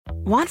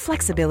Want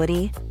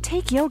flexibility?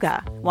 Take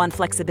yoga. Want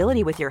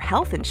flexibility with your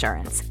health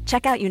insurance?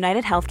 Check out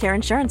United Healthcare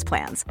Insurance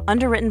Plans.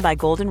 Underwritten by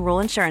Golden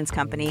Rule Insurance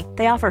Company,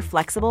 they offer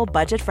flexible,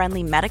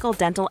 budget-friendly medical,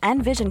 dental,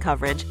 and vision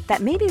coverage that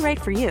may be right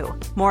for you.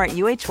 More at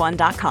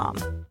uh1.com.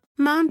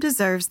 Mom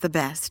deserves the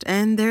best,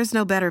 and there's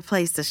no better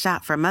place to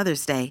shop for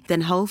Mother's Day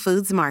than Whole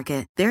Foods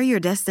Market. They're your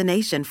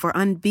destination for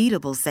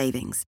unbeatable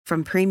savings,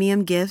 from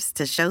premium gifts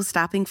to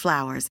show-stopping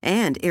flowers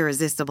and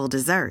irresistible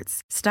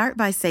desserts. Start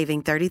by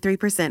saving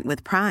 33%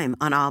 with Prime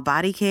on all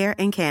body care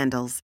and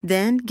candles.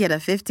 Then get a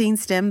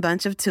 15-stem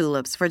bunch of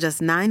tulips for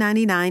just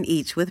 $9.99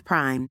 each with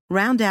Prime.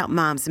 Round out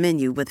Mom's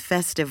menu with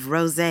festive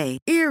rosé,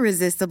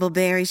 irresistible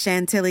berry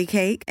chantilly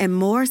cake, and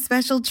more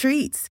special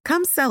treats.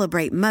 Come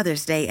celebrate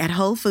Mother's Day at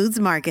Whole Foods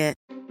Market.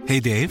 Hey,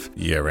 Dave.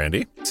 Yeah,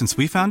 Randy. Since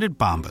we founded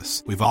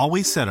Bombas, we've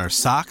always said our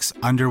socks,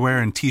 underwear,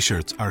 and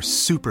T-shirts are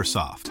super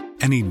soft.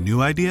 Any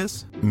new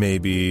ideas?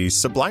 Maybe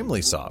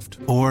sublimely soft.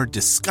 Or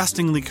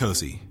disgustingly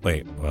cozy.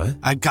 Wait, what?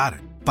 I got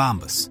it.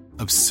 Bombas.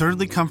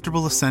 Absurdly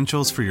comfortable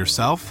essentials for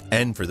yourself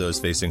and for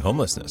those facing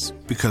homelessness.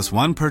 Because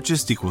one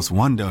purchased equals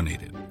one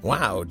donated.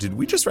 Wow, did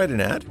we just write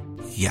an ad?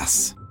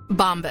 Yes.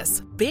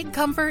 Bombas. Big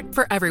comfort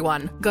for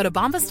everyone. Go to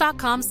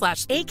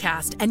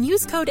bombas.com/ACAST and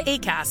use code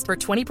ACAST for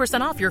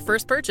 20% off your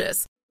first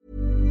purchase.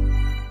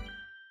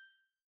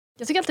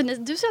 Jag tycker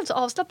alltid, du ser alltså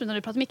avslappnad när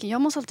du pratar mycket.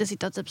 Jag måste alltid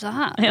sitta typ så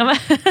här. Ja, men.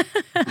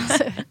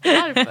 Alltså,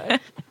 varför?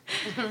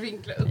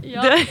 Vinkla upp.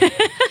 Ja. Jag vet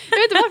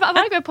inte varför.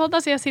 Varje gång jag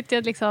poddar så jag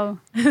sitter liksom...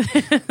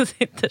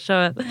 sitter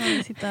så.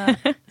 Sitta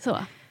så.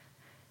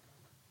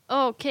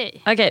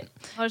 Okej.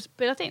 Har du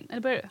spelat in?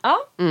 Eller börjar du? Ja,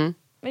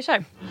 vi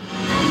kör.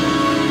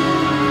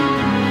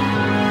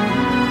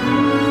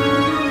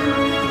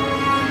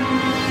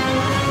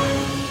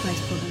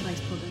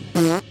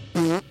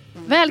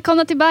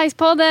 Välkomna till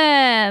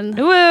Bajspodden!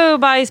 Woo,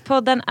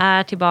 Bajspodden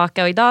är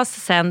tillbaka och idag så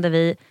sänder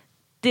vi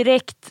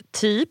direkt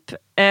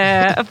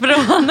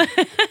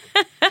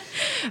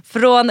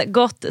från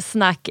Gott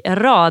Snack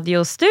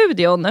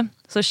radiostudion.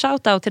 Så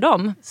shout out till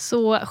dem.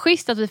 Så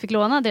schysst att vi fick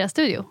låna deras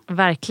studio.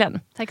 Verkligen.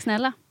 Tack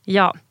snälla.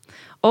 Ja.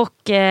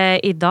 Och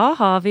idag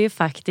har vi ju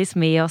faktiskt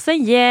med oss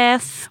en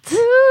gäst.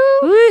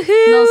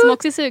 Någon som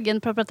också är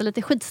sugen på att prata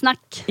lite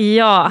skitsnack.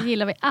 Ja. Det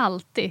gillar vi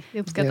alltid. Det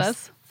uppskattas.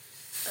 Yes.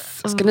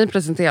 Ska ni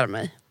presentera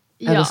mig?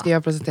 Ja. Eller ska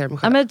jag presentera mig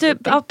själv? Ja, men du,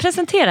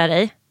 presentera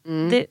dig.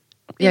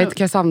 Jag heter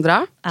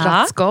Cassandra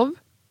Kratskov.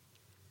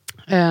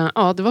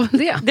 Ja, det var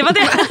det. Det var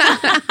det.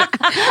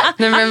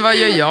 Nej, men vad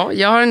gör jag?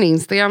 Jag har en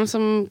Instagram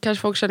som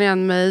kanske folk känner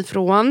igen mig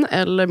från.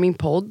 Eller min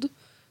podd.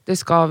 Det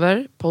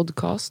skaver,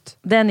 podcast.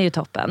 Den är ju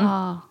toppen.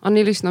 Ja,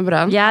 ni lyssnar på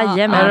den?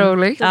 Jajamän. Vad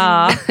roligt.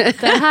 Ja.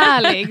 Det är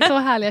härligt. Så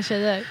härliga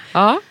tjejer.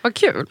 Ja, vad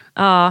kul.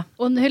 Ja.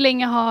 Och hur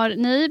länge har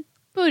ni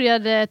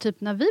började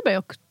typ när vi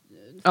började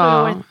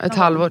förra året? Ett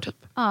halvår typ.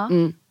 Ja.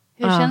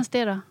 Hur känns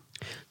det då?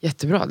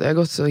 Jättebra, det har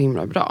gått så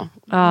himla bra.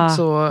 Ja.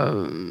 Så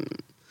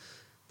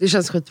det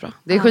känns skitbra.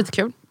 Det är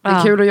skitkul. Det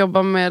är kul att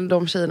jobba med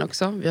de tjejerna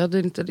också. Vi hade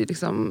inte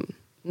liksom,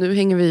 nu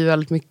hänger vi ju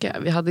väldigt mycket.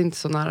 Vi hade inte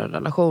så nära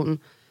relation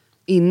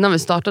innan vi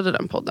startade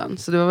den podden.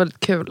 Så det var väldigt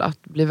kul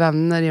att bli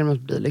vänner genom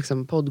att bli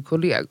liksom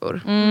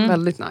poddkollegor.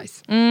 Väldigt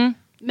nice.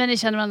 Men ni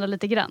känner varandra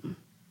lite grann?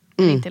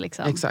 Inte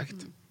liksom. Exakt.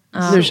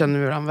 Nu känner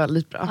vi varandra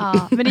väldigt bra.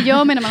 Ja, men det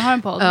gör man när man har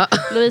en podd.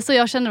 Louise och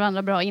jag känner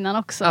varandra bra innan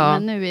också.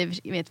 Men nu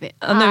vet vi.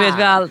 Nu vet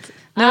vi allt.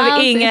 Nu har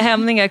vi inga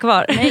hämningar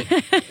kvar. Nej.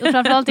 Och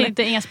framförallt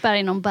inte inga spärr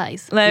inom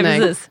bajs. Nej,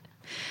 precis.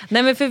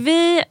 Nej, men för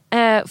vi...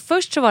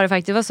 först så var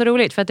det var så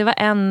roligt. För att det var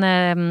en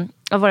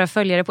av våra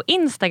följare på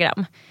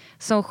Instagram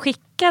som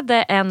skickade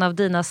en av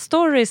dina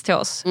stories till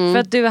oss. För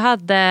att du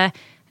hade...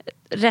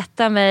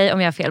 Rätta mig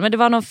om jag har fel. Men det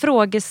var någon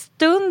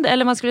frågestund.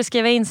 Eller man skulle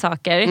skriva in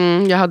saker.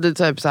 Jag hade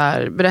typ så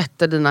här: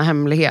 berätta dina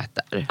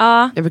hemligheter.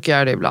 Jag brukar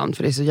göra det ibland.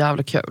 För det är så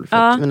jävla kul. För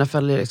att mina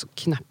följare är så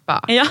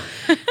knäppa.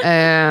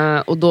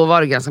 Och då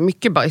var det ganska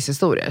mycket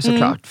bajshistorier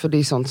såklart. För det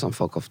är sånt som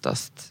folk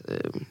oftast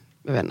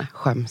jag vet inte,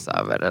 skäms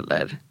över.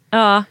 Eller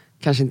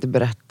kanske inte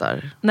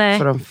berättar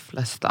för de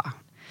flesta.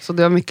 Så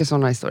det var mycket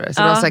sådana historier.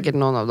 Så det var säkert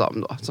någon av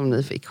dem då som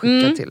ni fick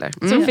skicka till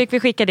er. Så fick vi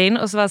skicka in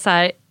och så var så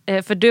här,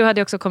 för du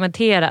hade också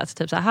kommenterat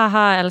typ så här,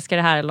 haha, älskar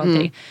det här eller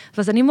någonting.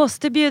 Så ni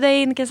måste bjuda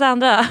in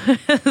Cassandra.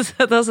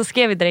 Så då så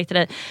skrev vi direkt till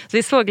dig. Så vi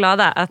är så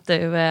glada att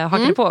du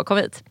hakade på och kom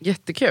hit.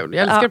 Jättekul,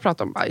 jag älskar att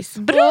prata om bajs.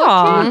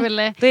 Bra!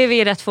 Då är vi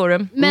i rätt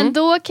forum. Men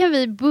då kan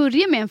vi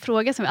börja med en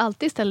fråga som vi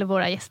alltid ställer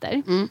våra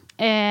gäster.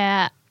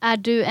 Är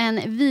du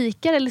en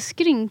vikare eller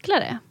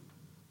skrynklare?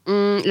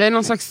 Jag är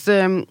någon slags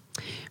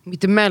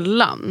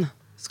mittemellan,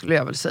 skulle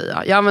jag väl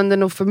säga. Jag använder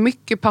nog för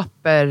mycket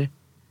papper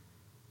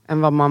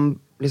än vad man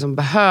liksom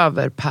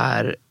behöver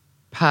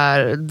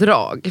per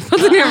drag.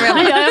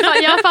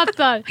 Jag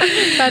fattar.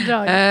 Per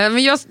drag.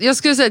 Men jag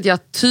skulle säga att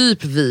jag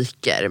typ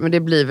viker. Men det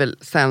blir väl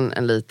sen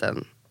en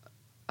liten...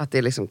 Att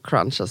det liksom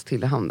crunchas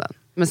till i handen.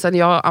 Men sen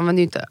jag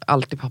använder ju inte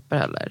alltid papper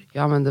heller.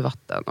 Jag använder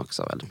vatten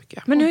också väldigt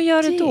mycket. Men hur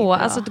gör du då?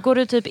 Alltså, går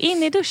du typ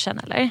in i duschen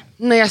eller?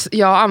 Nej,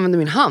 jag använder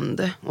min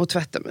hand och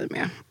tvättar mig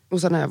med.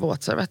 Och sen har jag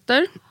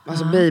våtservetter.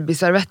 Alltså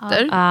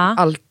babyservetter.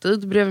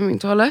 Alltid bredvid min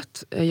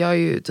toalett. Jag är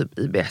ju typ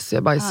IBS.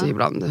 Jag bajsar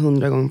ibland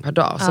 100 gånger per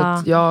dag. Så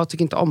att jag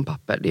tycker inte om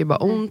papper. Det är bara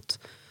ont.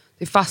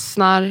 Det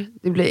fastnar.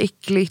 Det blir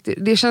äckligt.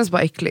 Det känns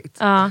bara äckligt.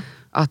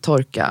 Att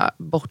torka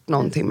bort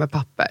någonting med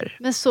papper.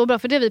 Men så bra,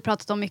 för det har vi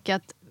pratat om mycket.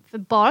 Att för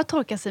bara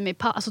torka sig med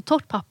alltså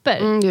torrt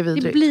papper,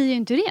 det blir ju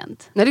inte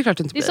rent. Nej, det är klart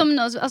det inte blir. Det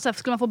är som, alltså,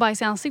 skulle man få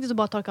bajs i ansiktet så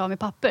bara torka av med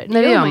papper.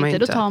 Nej, det gör man inte. inte.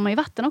 Då tar man i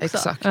vatten också.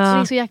 Exakt. Så det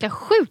är så jäkla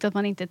sjukt att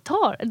man inte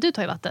tar. Du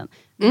tar i vatten.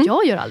 Men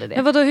jag gör aldrig det.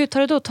 Men vadå, hur tar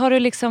du då? Tar du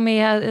liksom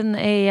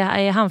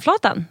i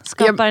handflatan?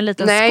 Skapar en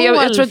liten skål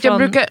jag tror att jag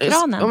brukar,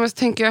 kranen? om jag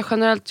tänker jag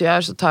generellt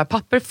gör, så tar jag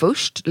papper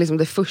först. Liksom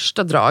det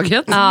första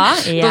draget.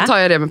 Då tar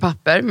jag det med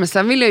papper. Men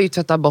sen vill jag ju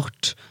tvätta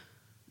bort.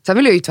 Sen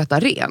vill jag ju tvätta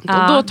rent.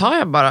 Och då tar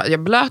jag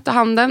blöter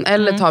handen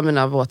eller tar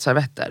mina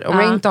våtservetter. Om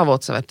jag inte har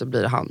våtservetter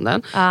blir det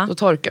handen. Då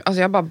torkar,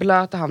 alltså jag bara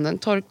blöter handen,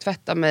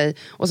 tvättar mig.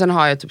 Och sen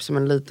har jag typ som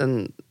en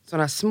liten,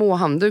 sådana här små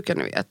handdukar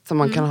ni vet. Som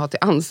man kan ha till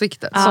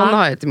ansiktet. Sådana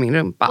har jag till min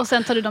rumpa. Och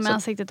sen tar du dem i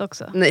ansiktet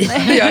också? Nej,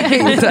 det gör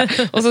jag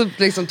inte. Och så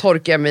liksom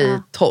torkar jag mig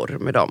torr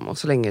med dem. Och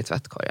så länge i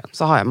tvättkorgen.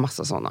 Så har jag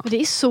massa sådana.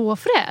 Det är så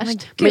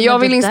fräscht. Men jag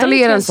vill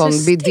installera en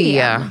sån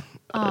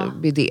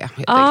bidé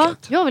helt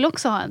enkelt. Jag vill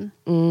också ha en.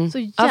 Så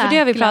Ja, för det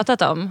har vi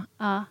pratat om.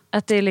 Ja.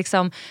 Att det är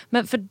liksom,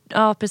 men för,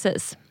 ja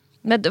precis.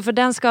 Men för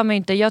den ska man ju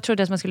inte, jag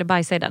trodde att man skulle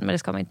bajsa i den, men det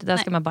ska man inte. Där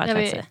ska man bara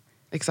tvätta sig.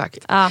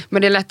 Exakt.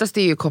 Men det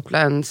lättaste är ju att koppla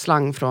en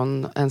slang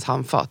från ens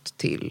handfat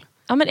till.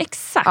 Ja men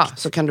exakt.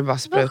 Så kan du bara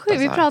spruta så här.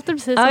 Vi pratade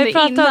precis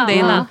om det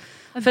innan.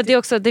 För det, är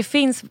också, det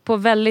finns på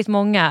väldigt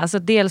många, alltså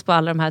dels på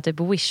alla de här typ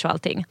Wish och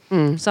allting,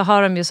 så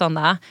har de ju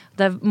sådana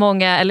där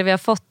många, eller vi har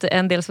fått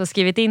en del som har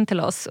skrivit in till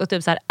oss och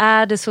typ så här,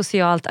 är det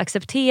socialt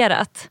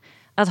accepterat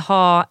att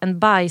ha en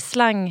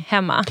bajsslang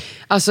hemma?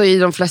 Alltså i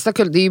de flesta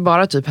kulturer, det är ju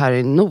bara typ här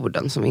i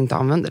Norden som inte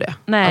använder det.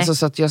 Nej. Alltså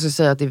så att jag skulle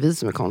säga att det är vi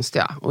som är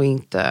konstiga och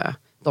inte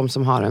de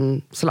som har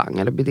en slang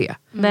eller bidé.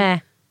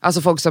 Nej.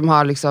 Alltså folk som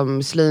har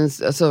liksom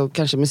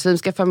kanske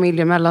muslimska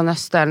familjer,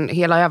 Mellanöstern,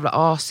 hela jävla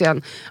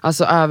Asien.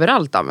 Alltså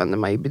överallt använder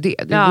man ju bidé.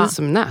 Det är vi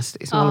som är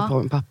nasty som håller på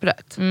med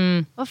pappret.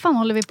 Vad fan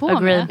håller vi på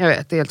med? Jag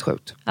vet, det är helt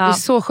sjukt. Det är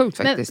så sjukt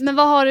faktiskt. Men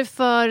vad har du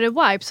för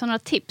wipes? Har några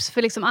tips?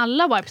 För liksom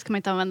alla wipes kan man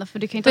inte använda. För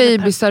du kan inte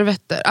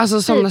babyservetter,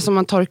 alltså sådana som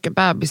man torkar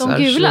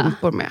bebisar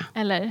strumpor med.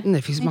 Eller? Nej,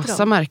 det finns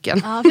massa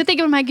märken. Ja, för jag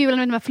tänker på de här gula,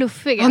 de här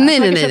fluffiga.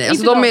 Nej.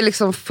 Alltså, de är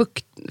liksom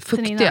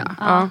fuktiga.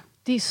 Ja.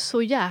 Det är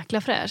så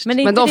jäkla fräscht.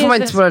 Men de får man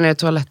inte spåra ner i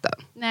toaletten.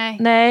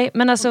 Nej,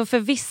 men alltså för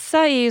vissa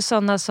är ju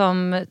sådana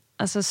som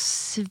alltså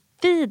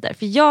svider.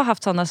 För jag har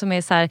haft sådana som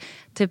är så här,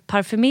 typ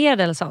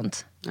parfymerade eller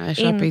sånt. Nej, jag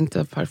köper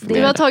inte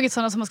parfymerade. Du har tagit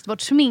sådana som har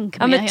bort smink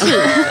med.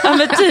 Ja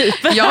men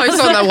typ. Jag har ju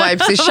sådana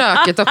wipes i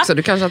köket också.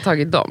 Du kanske har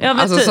tagit dem.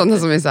 Alltså typ. Sådana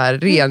som är så här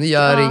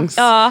rengörings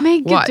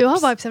Men gud, du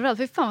har wipes överallt.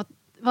 Fy fan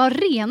vad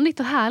renligt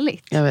och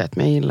härligt. Jag vet,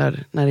 men jag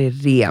gillar när det är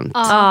rent.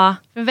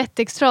 Men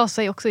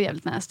wettextrasa är också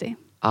jävligt nasty.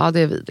 Ja, det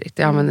är vidrigt.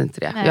 Jag använder inte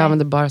det. Jag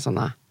använder bara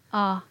såna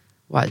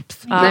wipes.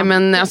 Ja. Nej,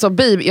 men alltså,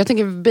 jag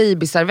tänker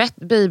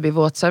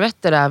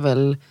babyvåtservetter är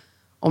väl,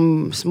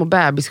 om små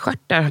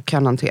bebisstjärtar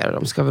kan hantera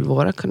dem, ska väl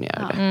våra kunna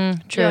göra det.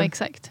 True. Ja,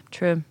 exakt.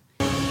 True.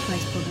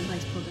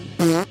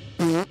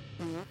 Men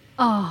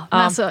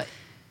alltså,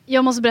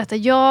 jag måste berätta,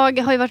 jag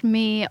har ju varit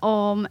med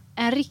om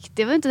en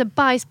riktig, jag vet inte,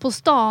 bajs på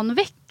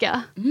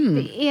stan-vecka.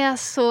 Det är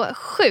så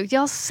sjukt.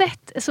 Jag har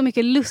sett så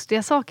mycket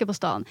lustiga saker på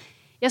stan.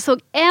 Jag såg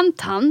en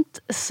tant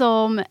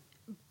som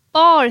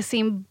bar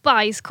sin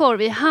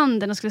bajskorv i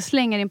handen och skulle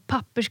slänga i en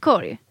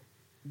papperskorg.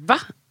 Va?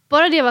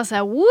 Bara det var så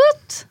här,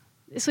 what?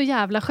 Det är så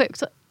jävla sjukt.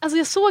 Så, alltså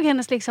jag såg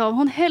hennes liksom,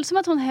 hon höll som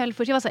att hon höll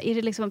först. Jag var så här, är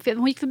det liksom,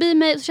 hon gick förbi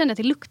mig och så kände jag att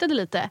det luktade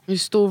lite. Hur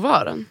stor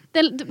var den?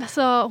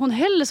 Alltså, hon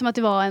höll som att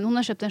det var hon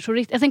har köpt en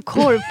chorizo, alltså en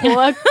korv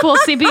på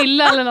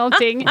Sibylla eller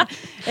någonting.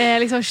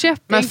 Liksom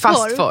köpt men en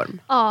fast korv.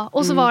 Form. Ja,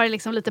 och så var det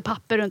liksom lite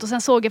papper runt. Och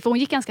sen såg jag, för hon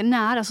gick ganska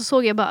nära, så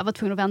såg jag bara, var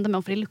tvungen att vända mig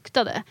om för det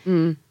luktade.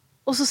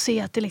 Och så ser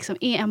jag att det liksom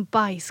är en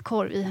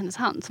bajskorv i hennes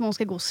hand som hon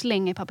ska gå och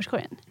slänga i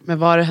papperskorgen. Men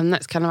var det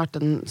hennes? Kan det ha varit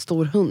en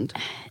stor hund?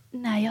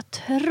 Nej, jag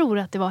tror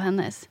att det var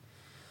hennes.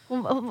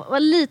 Hon var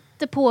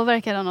lite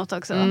påverkad av något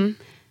också.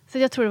 Så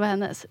jag tror det var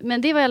hennes.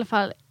 Men det var i alla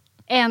fall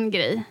en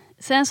grej.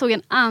 Sen såg jag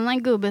en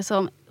annan gubbe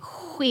som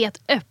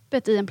sket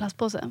öppet i en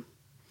plastpåse.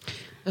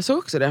 Jag såg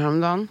också det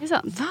häromdagen. Det är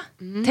sant. Va?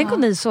 Tänk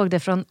om ni såg det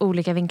från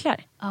olika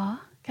vinklar. Ja,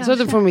 jag såg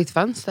det från mitt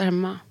fönster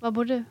hemma. Var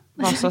bor du?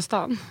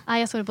 Vasastan.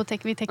 Jag såg det på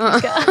tekniska.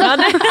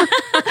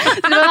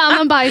 Det var en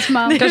annan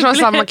bajsman. Kanske var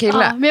samma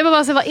kille. Ja, men jag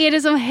bara så, vad är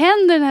det som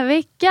händer den här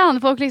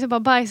veckan? Folk liksom bara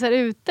bajsar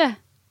ute.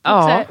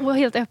 Och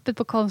helt öppet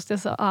på konstiga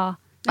så.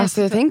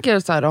 Alltså jag tänker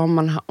så här,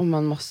 om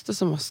man måste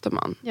så måste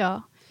man.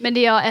 Ja. Men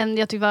det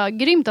jag tycker var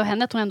grymt av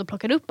henne att hon ändå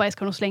plockade upp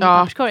bajskorgen och slängde i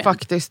papperskorgen.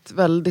 Faktiskt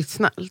väldigt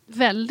snällt.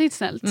 Väldigt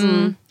snällt.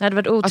 Det hade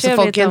varit otrevligt.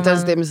 Alltså folk är inte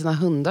ens det med sina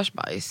hundars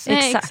bajs.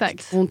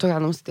 Exakt. Hon tog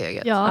hand om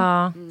steget.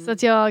 Ja. Så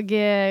att jag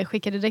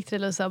skickade direkt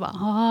till Lisa och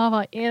bara,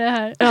 vad är det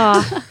här?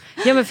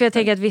 Ja, men för jag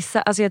tänker att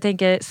vissa, alltså jag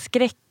tänker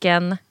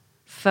skräcken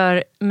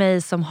för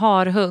mig som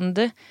har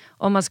hund,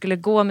 om man skulle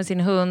gå med sin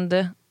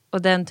hund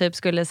och den typ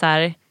skulle så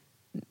här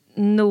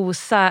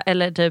nosa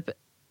eller typ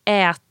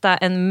äta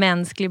en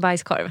mänsklig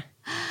bajskorv.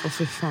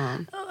 Fy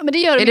fan. Men det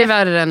gör är det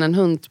värre än en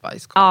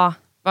hundsbajskorv? Ja.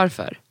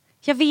 Varför?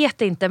 Jag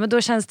vet inte, men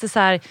då känns det så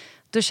här,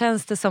 då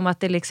känns det som att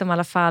det liksom i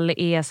alla fall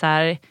är så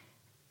här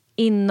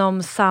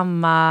inom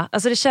samma,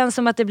 alltså det känns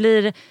som att det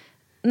blir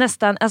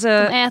nästan, alltså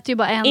de äter ju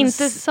bara en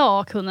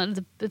sak,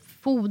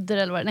 foder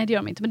eller vad. Nej, det gör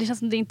de inte, men det känns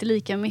som att det inte är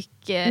lika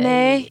mycket.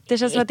 Nej, det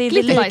känns som att det inte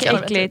är lika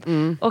äckligt.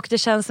 Och det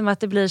känns som att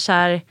det blir så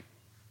här,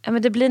 ja,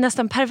 men det blir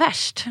nästan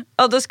perverst.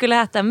 Och då skulle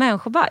jag äta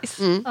människobajs.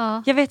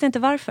 Jag vet inte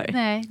varför.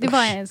 Nej, det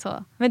bara är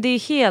så. Men det är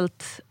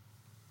helt,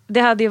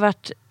 det hade ju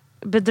varit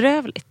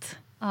bedrövligt.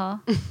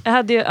 Jag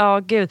hade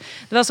ju, gud.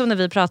 Det var som när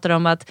vi pratade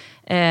om att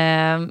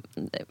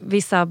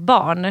vissa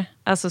barn,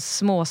 alltså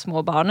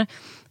små barn,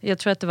 jag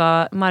tror att det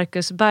var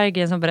Marcus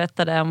Berggren som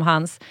berättade om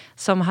hans,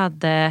 som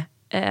hade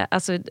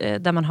alltså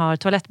där man har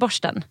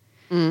toalettborsten,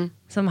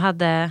 som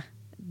hade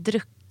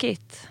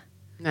druckit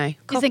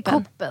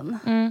koppen.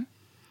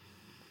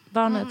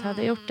 Barnet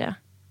hade gjort det.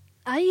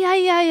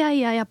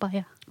 Aj.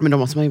 Men då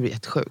måste man ju bli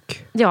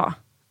jättesjuk. Ja.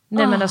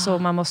 Nej, men alltså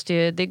man måste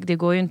ju, det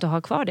går ju inte att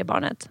ha kvar det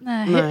barnet.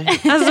 Nej.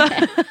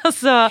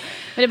 Alltså, men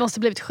det måste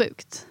blivit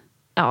sjukt.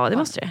 Ja, det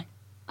måste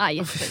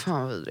det. Fy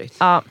fan vad vidrigt.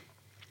 Ja,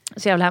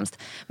 så jävla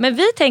hemskt. Men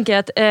vi tänker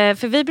att,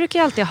 för vi brukar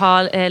ju alltid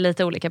ha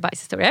lite olika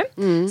bajshistorier.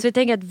 Så vi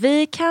tänker att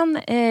vi kan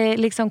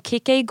liksom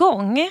kicka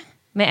igång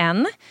med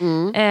en.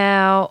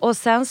 Och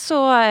sen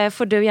så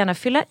får du gärna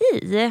fylla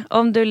i.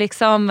 Om du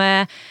liksom,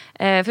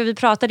 för vi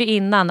pratade ju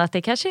innan att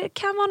det kanske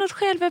kan vara något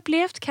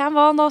självupplevt, kan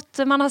vara något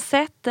man har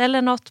sett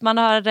eller något man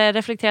har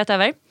reflekterat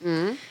över.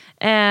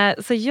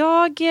 Så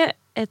jag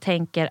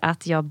tänker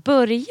att jag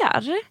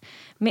börjar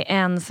med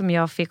en som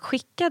jag fick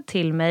skickad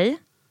till mig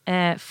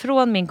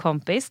från min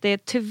kompis. Det är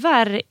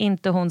tyvärr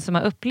inte hon som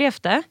har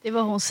upplevt det. Det är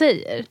vad hon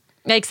säger.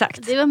 Ja,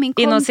 exakt. Det var min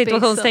kompis. Inom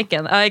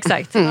situationstecken. Ja,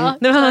 exakt.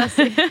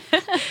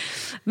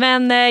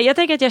 Men jag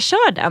tänker att jag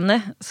kör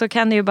den. Så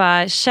kan ni ju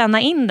bara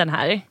känna in den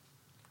här.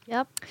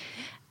 Yep.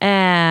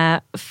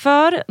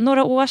 För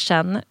några år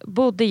sedan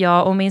bodde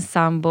jag och min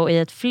sambo i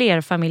ett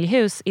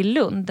flerfamiljhus i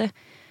Lund.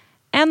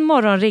 En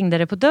morgon ringde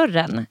det på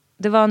dörren.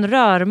 Det var en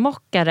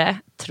rörmokare,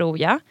 tror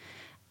jag.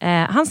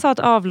 Han sa att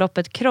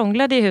avloppet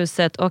krånglade i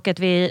huset och att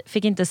vi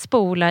fick inte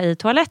spola i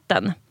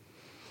toaletten.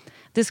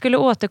 Det skulle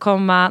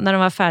återkomma när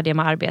de var färdiga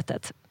med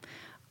arbetet.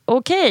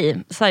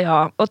 Okej, sa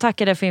jag och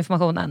tackade för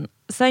informationen.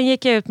 Sen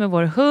gick jag ut med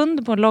vår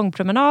hund på en lång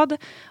promenad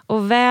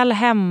och väl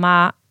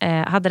hemma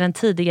hade den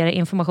tidigare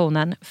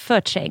informationen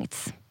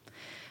förträngts.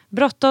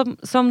 Bråttom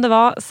som det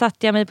var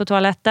satte jag mig på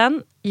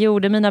toaletten,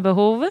 gjorde mina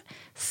behov,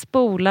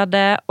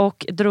 spolade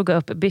och drog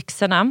upp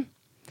byxorna.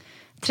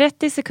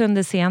 30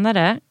 sekunder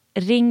senare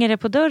ringer det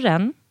på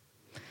dörren.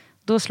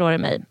 Då slår det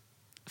mig.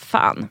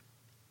 Fan.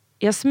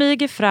 Jag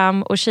smyger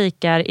fram och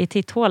kikar i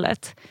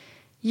titthålet.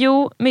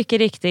 Jo, mycket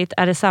riktigt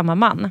är det samma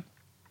man.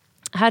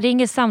 Han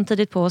ringer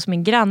samtidigt på hos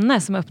min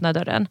granne som öppnar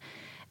dörren.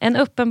 En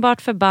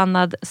uppenbart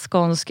förbannad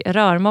skånsk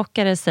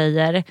rörmokare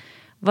säger: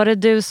 var det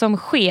du som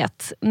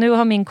sket? Nu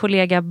har min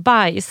kollega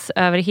bajs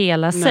över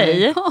hela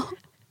sig.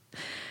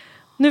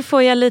 Nu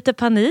får jag lite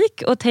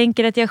panik och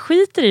tänker att jag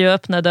skiter i att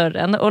öppna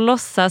dörren och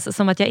låtsas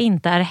som att jag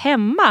inte är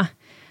hemma.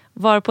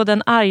 Varpå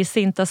den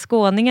argsinta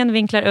skåningen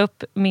vinklar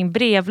upp min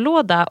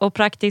brevlåda och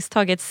praktiskt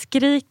taget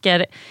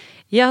skriker: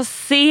 jag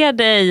ser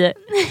dig.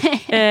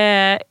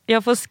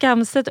 Jag får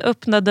skamset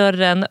öppna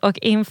dörren och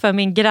inför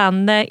min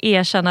granne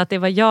erkänna att det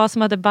var jag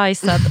som hade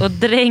bajsat och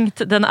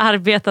dränkt den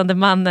arbetande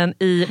mannen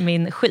i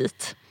min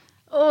skit.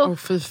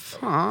 Fy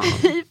fan.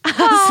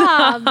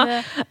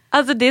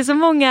 Alltså det är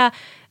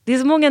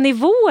så många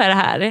nivåer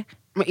här.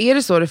 Men är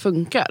det så det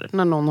funkar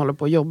när någon håller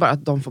på och jobbar,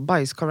 att de får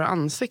bajskorvar i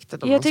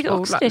ansiktet? Jag tycker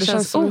också det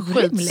känns som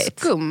orimligt.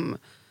 Skum.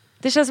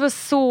 Det känns som en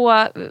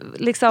så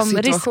liksom,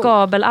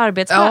 riskabel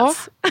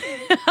arbetsplats.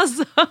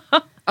 Ja.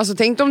 alltså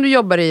tänk om du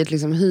jobbar i ett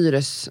liksom,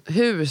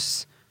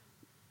 hyreshus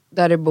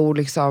där det bor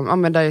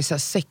liksom, där det är så här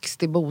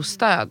 60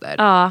 bostäder.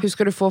 Ja. Hur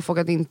ska du få folk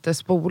att inte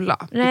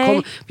spola?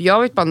 Nej.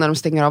 Jag vet bara när de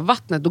stänger av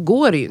vattnet, då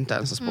går det ju inte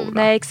ens att spola.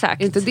 Nej,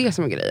 exakt. Är inte det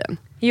som är grejen?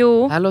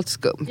 Jo. Det här låter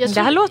skumt.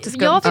 Det här låter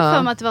skumt. Jag fick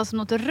för mig att det var som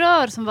något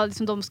rör som var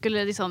liksom, de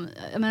skulle liksom,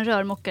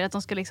 rörmokare, att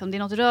de skulle liksom, det är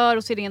något rör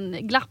och så är det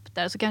en glapp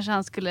där, så kanske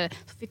han skulle,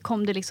 så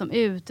kom det liksom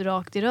ut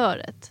rakt i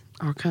röret.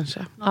 Ja, kanske.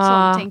 Något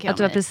sånt, tänker jag att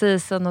det var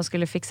precis som de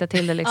skulle fixa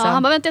till det liksom. Ja,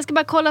 han bara, vänta jag ska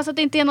bara kolla så att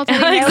det inte är något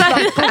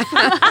här.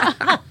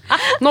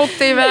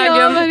 Något i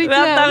vägen.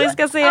 Vänta, vi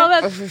ska se.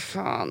 För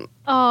fan.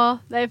 Ja,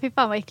 nej, fy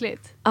fan vad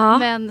äckligt. Ja.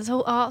 Men,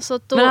 så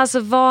då... Men alltså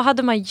vad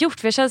hade man gjort?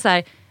 För jag känner så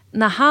här,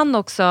 när han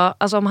också,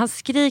 alltså om han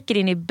skriker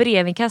in i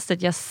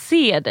brevinkastet, jag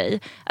ser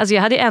dig. Alltså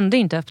jag hade ändå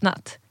inte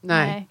öppnat.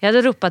 Nej. Jag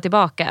hade ropat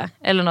tillbaka.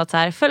 Eller något så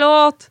här,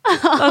 förlåt.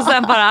 Och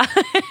sen bara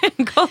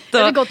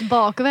gått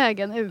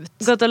bakvägen ut.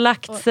 Gått och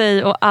lagt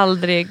sig och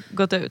aldrig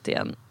gått ut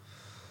igen.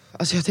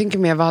 Alltså jag tänker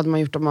mer, vad hade man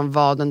gjort om man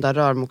var den där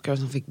rörmokaren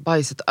som fick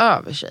bajset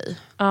över sig?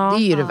 Det är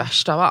ju det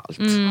värsta av allt.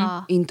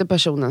 Inte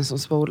personen som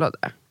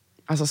spolade.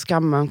 Alltså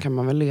skammen kan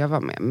man väl leva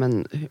med.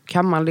 Men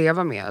kan man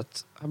leva med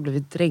att ha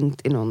blivit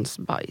dränkt i någons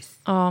bajs?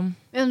 Ja.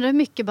 Jag undrar hur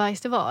mycket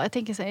bajs det var. Jag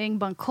tänker så här, det är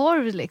bara en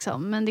korv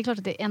liksom. Men det är klart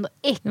att det är ändå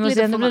äckligt. Det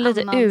måste ändå bli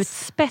lite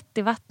utspätt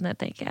i vattnet,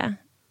 tänker jag.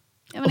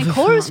 Ja, men en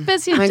korv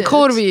spets ju inte en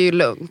korv är ju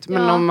lugnt,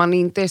 men om man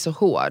inte är så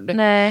hård,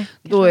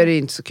 då är det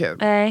inte så kul.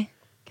 Nej.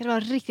 Det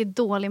var riktigt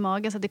dålig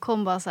mage så att det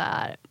kom bara så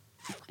här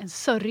en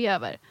sörja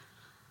över.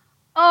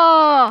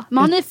 Men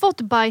har ni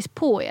fått bajs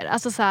på er?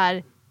 Alltså så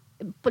här,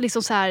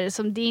 liksom så här,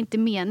 som det är inte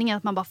meningen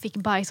att man bara fick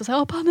bajs och så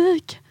här,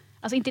 panik.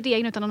 Alltså inte det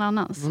egna utan någon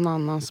annans. Någon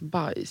annans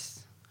bajs.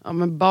 Ja,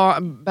 men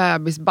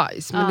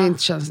bebisbajs, men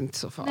det känns inte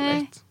så farligt.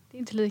 Nej, det är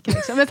inte lika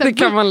liksom. Det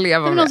kan man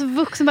leva med. Någon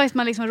vuxenbajs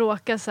man liksom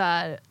råkar så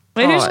här.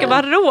 Men hur ska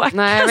man råka?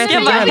 Nej,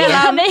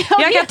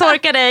 jag kan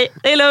torka dig,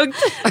 det är lugnt.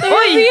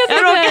 Oj,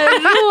 jag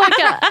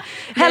råkar.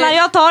 Hela,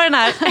 jag tar den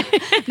här.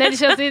 Nej, det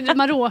känns,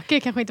 man råkar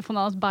kanske inte få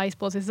någon bajs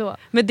på sig så.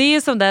 Men det är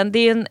ju som det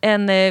är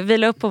en vi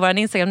la upp på vår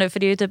Instagram nu, för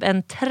det är ju typ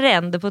en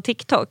trend på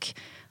TikTok.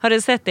 Har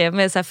du sett det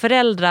med så här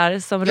föräldrar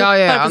som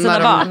ropar på sina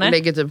barn?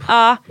 Lägger typ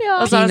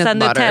och så har de så här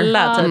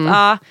Nutella typ.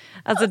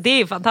 Alltså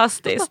det är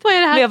fantastiskt. Vad är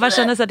det här? Men jag bara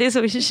känner så här, det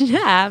är så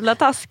jävla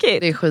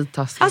taskigt. Det är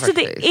skittaskigt alltså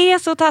faktiskt. Det är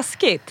så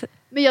taskigt.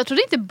 Men jag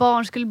trodde inte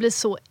barn skulle bli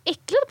så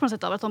äcklade på något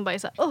sätt av att de bara är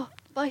såhär,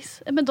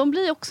 bajs. Men de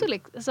blir också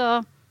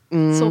liksom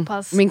så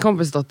pass. Min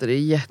kompis dotter är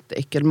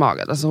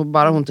jätteäckelmagad. Alltså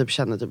bara hon typ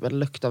känner typ en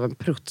lukt av en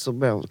prutt så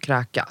börjar hon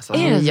kräka. Alltså,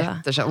 hon är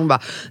jättekänd. Hon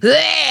bara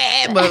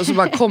och så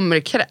bara kommer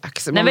det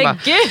kräks. Nej men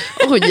gud.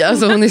 Oj,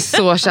 alltså hon är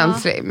så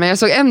känslig. Men jag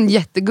såg en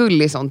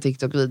jättegullig sån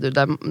TikTok-video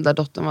där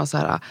dottern var så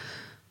här: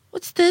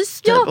 what's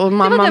this? Typ. Och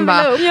mamman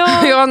bara,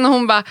 när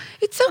hon bara,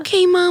 it's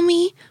okay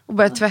mommy. Och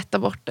började tvätta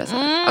bort det. Så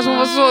alltså hon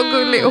var så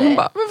gullig. Och hon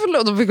bara, men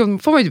förlåt. Då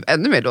får man ju typ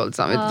ännu mer dåligt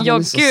samvete. Ja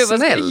gud,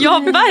 snäll. Ja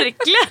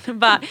verkligen.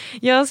 Bara,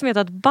 jag har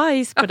smetat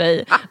bajs på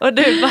dig. Och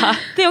du bara,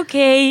 det är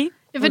okej.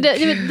 Ja, för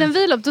den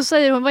vill upp, då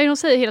säger hon, vad är det hon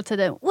säger hela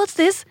tiden? What's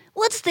this?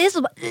 What's this?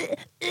 Och bara,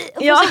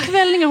 och så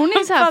kvällningar, hon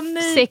är så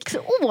här 6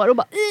 år och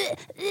bara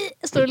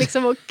står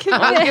liksom och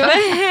kväller. Det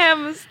var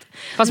hemskt.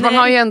 Fast man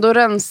har ju ändå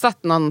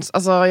rensat någon.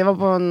 Alltså jag var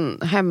på en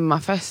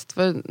hemmafest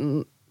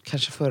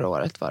kanske förra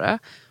året var det.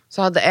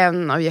 Så hade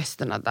en av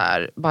gästerna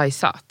där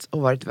bajsat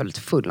och varit väldigt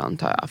full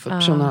antar jag. För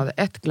personen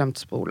hade glömt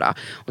spola.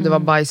 Och det var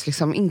bajs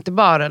liksom, inte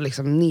bara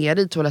liksom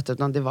nere i toaletten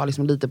utan det var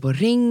liksom lite på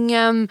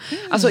ringen.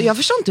 Alltså jag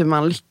förstår inte hur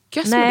man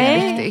lyckas med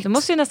det riktigt. Du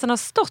måste ju nästan ha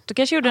stått. Du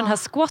kanske gjorde den här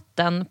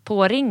squatten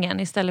på ringen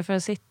istället för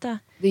att sitta.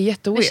 Det är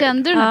jätteweird. Men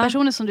kände du den här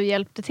personen som du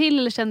hjälpte till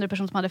eller kände du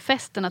personen som hade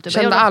festen? Att du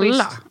kände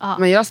alla.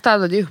 Men jag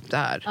städade ju upp det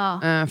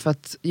här. För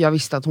att jag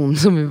visste att hon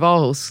som vi var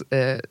hos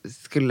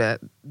skulle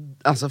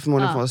alltså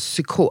förmodligen få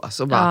psykos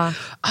och bara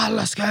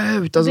alla ska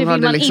ut. Och så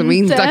hade liksom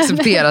inte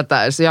accepterat det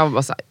här. Så jag var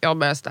bara så här, jag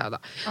började städa.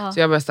 Så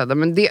jag började städa.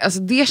 Men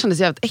det kändes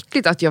jävligt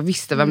äckligt att jag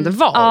visste vem det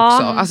var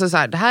också. Alltså så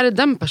här, det här är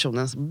den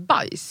personens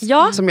bajs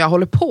som jag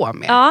håller på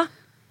med.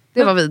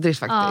 Det var vidrigt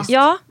faktiskt.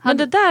 Ja, men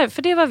det där,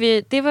 för det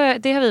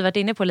har vi varit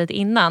inne på lite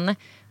innan.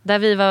 Där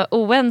vi var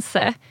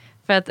oense.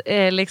 För att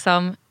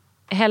liksom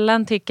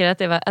Hellan tycker att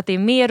det är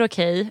mer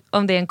okej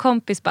om det är en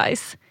kompis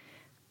bajs.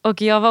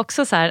 Och jag var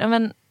också så här,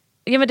 men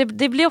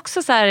det blir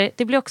också så här,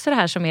 det blir också det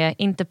här som är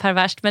inte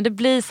perverst, men det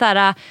blir så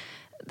här,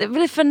 det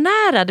blir för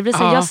nära. Det blir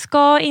så här, jag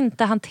ska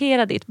inte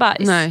hantera ditt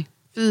bajs. Nej.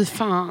 Fy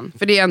fan.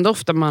 För det är ändå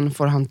ofta man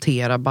får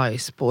hantera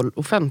bajs på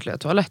offentliga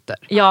toaletter.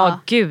 Ja,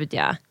 gud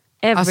ja.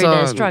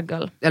 Everyday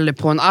struggle. Eller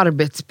på en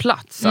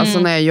arbetsplats. Alltså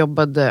när jag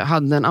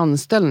hade en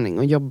anställning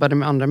och jobbade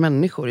med andra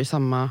människor i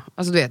samma...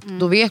 Alltså du vet,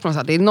 då vet man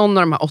att det är någon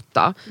av de här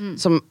 8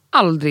 som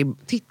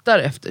aldrig tittar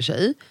efter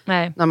sig.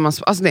 Nej.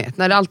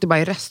 När det alltid bara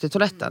är rest i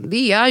toaletten.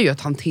 Det är ju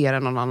att hantera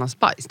någon annans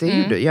bajs. Det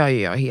gör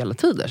jag hela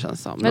tiden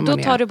känns som. Men då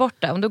tar du bort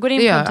det. Om du går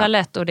in på en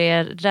toalett och det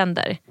är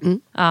ränder.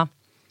 Ja.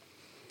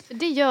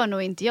 Det gör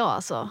nog inte jag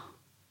alltså.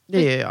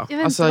 Det gör jag.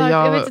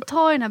 Jag vill inte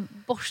ta den här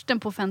borsten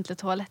på offentlig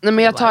toalett. Nej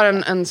men jag tar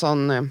en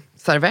sån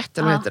servett,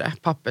 eller vad heter det?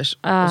 Pappers.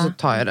 Och så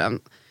tar jag den.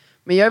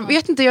 Men jag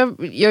vet inte, jag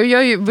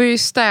vill ju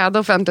städa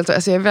offentligt.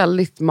 Alltså jag är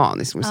väldigt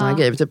manisk med såna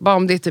grejer. Typ, bara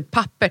om det är typ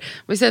papper.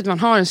 Vi säger att man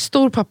har en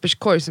stor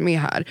papperskorg som är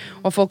här.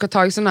 Och folk har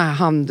tagit såna här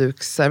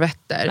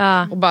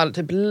handduksservetter. Och bara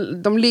typ,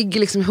 de ligger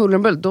liksom huller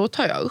och bull. Då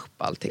tar jag upp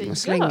allting och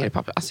slänger i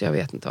papper. Alltså jag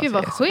vet inte varför. Gud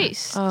vad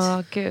schysst.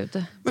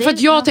 Gud. Men för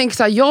att jag tänker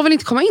så här, jag vill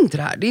inte komma in till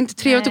det här. Det är inte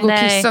trevligt att gå och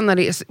kissa när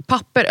det är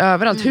papper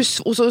överallt.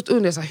 Och så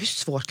undrar jag så här, hur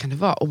svårt kan det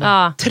vara att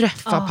bara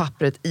träffa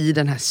pappret i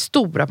den här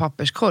stora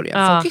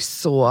papperskorgen. Folk är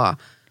så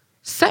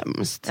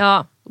sämst.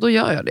 Och då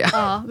gör jag det.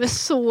 Ja, men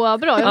så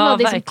bra. Jag har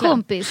dig som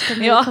kompis.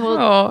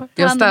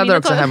 Jag städar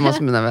också hemma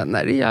hos mina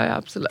vänner. Det gör jag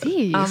absolut. Det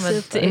är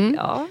ju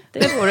super.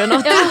 Det vore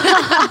något.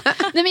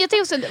 Nej, men jag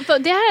tänker också, för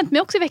det har hänt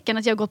mig också i veckan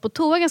att jag har gått på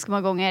toa ganska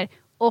många gånger.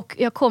 Och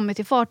jag kommer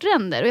till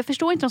fartränder. Och jag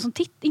förstår inte de som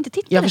inte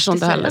tittar. Jag förstår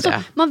inte heller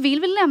det. Man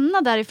vill väl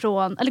lämna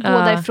därifrån. Eller gå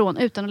därifrån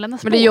utan att lämna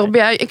spår. Men det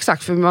jobbiga är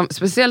exakt. För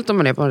speciellt om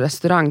man är på en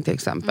restaurang till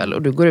exempel.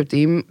 Och du går ut.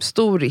 Det är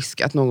stor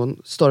risk att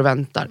någon står och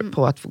väntar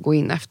på att få gå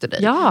in efter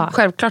dig.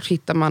 Självklart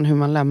hittar man hur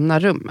man lämnar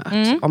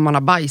rummet. Om man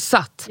har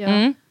bajsat.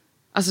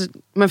 Alltså,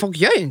 men folk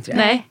gör ju inte det.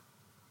 Nej.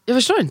 Jag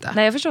förstår inte.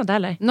 Nej, jag förstår inte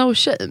heller. No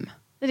shame.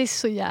 Det är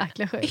så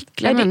jäkla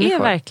sjukt. Nej, det är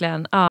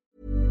verkligen...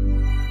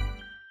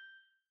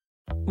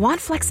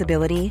 Want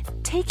flexibility?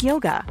 Take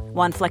yoga.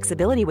 Want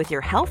flexibility with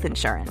your health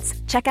insurance?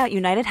 Check out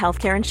United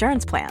Healthcare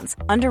Insurance Plans.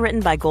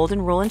 Underwritten by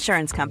Golden Rule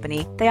Insurance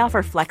Company, they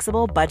offer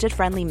flexible,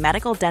 budget-friendly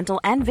medical, dental,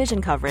 and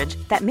vision coverage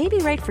that may be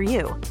right for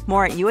you.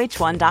 More at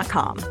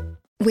uh1.com.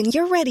 When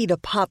you're ready to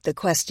pop the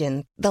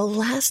question, the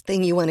last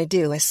thing you want to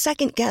do is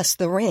second-guess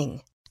the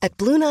ring. At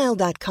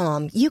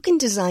BlueNile.com, you can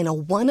design a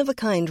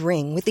one-of-a-kind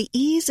ring with the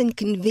ease and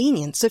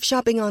convenience of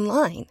shopping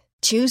online.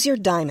 Choose your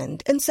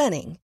diamond and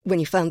setting. When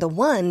you find the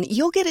one,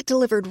 you'll get it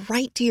delivered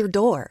right to your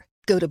door.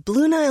 Go to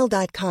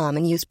BlueNile.com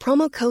and use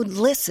promo code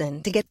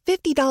LISTEN to get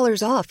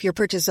 $50 off your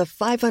purchase of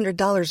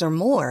 $500 or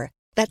more.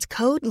 That's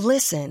code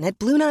LISTEN at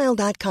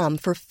BlueNile.com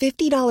for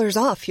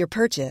 $50 off your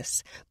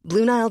purchase.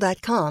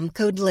 BlueNile.com,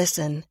 code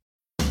LISTEN.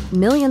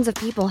 Millions of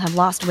people have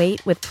lost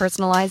weight with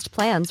personalized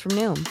plans from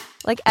Noom.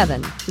 Like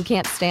Evan, who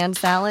can't stand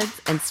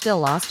salads and still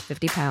lost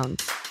 50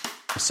 pounds.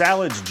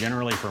 Salads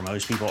generally for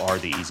most people are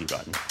the easy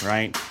button,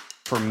 right?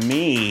 For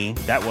me,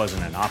 that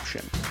wasn't an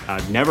option.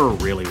 I never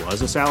really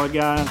was a salad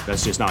guy.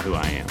 That's just not who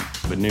I am.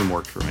 But Noom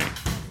worked for me.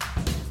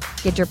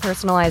 Get your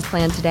personalized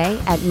plan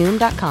today at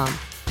Noom.com.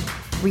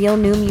 Real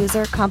Noom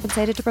user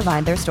compensated to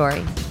provide their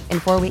story. In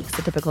 4 weeks,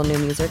 the typical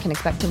Noom user can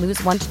expect to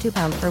lose 1 to 2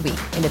 pounds per week.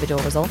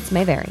 Individual results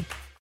may vary.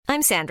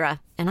 I'm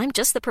Sandra, and I'm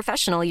just the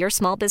professional your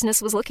small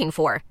business was looking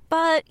for.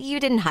 But you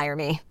didn't hire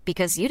me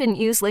because you didn't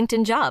use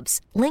LinkedIn Jobs.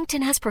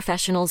 LinkedIn has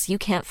professionals you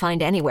can't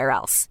find anywhere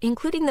else,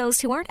 including those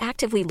who aren't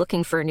actively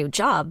looking for a new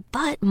job,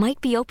 but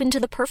might be open to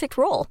the perfect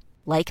role,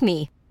 like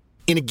me.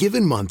 In a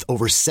given month,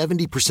 over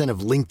 70%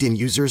 of LinkedIn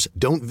users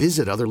don't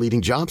visit other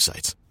leading job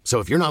sites. So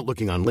if you're not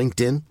looking on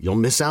LinkedIn, you'll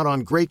miss out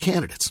on great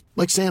candidates,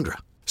 like Sandra.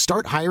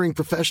 Start hiring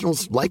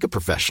professionals like a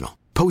professional.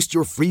 Post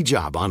your free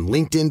job on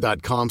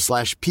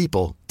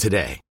linkedin.com/people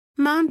today.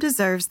 Mom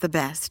deserves the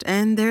best,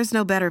 and there's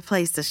no better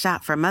place to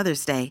shop for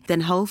Mother's Day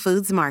than Whole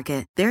Foods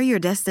Market. They're your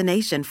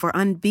destination for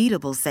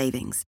unbeatable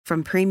savings,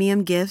 from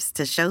premium gifts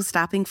to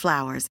show-stopping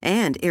flowers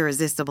and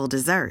irresistible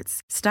desserts.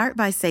 Start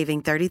by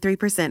saving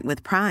 33%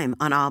 with Prime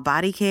on all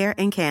body care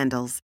and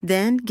candles.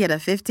 Then get a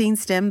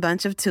 15-stem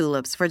bunch of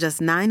tulips for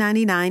just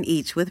 $9.99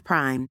 each with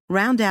Prime.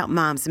 Round out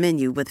Mom's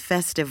menu with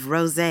festive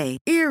rosé,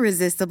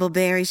 irresistible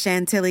berry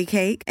chantilly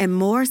cake, and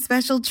more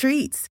special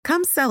treats.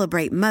 Come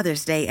celebrate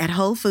Mother's Day at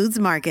Whole Foods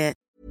Market.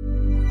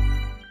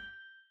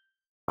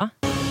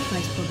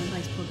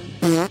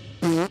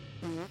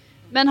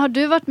 Men har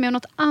du varit med om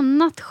något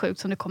annat sjukt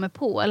som du kommer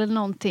på? Eller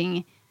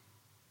någonting?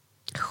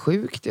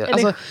 Sjukt?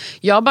 Alltså,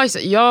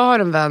 jag har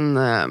en vän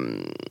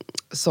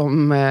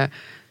som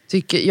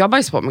tycker... Jag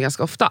bajsar på mig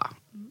ganska ofta.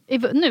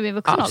 Nu i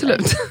vuxen ålder?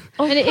 Absolut.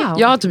 Wow.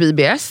 Jag har typ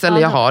IBS, eller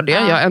jag har det.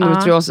 Jag har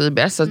endometrios och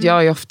IBS, så att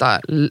jag är ofta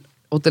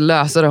åt det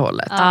lösare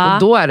hållet. Och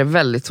då är det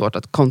väldigt svårt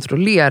att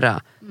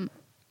kontrollera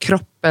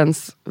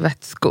kroppens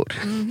vätskor.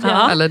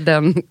 Eller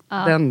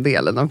den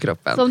delen av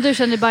kroppen. Så om du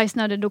känner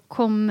bajsnödig, då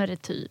kommer det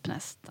typ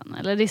nästan?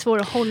 Eller det är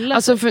svårt att hålla?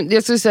 Alltså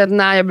jag skulle säga att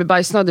när jag blir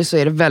bajsnödig så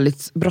är det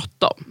väldigt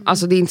bråttom.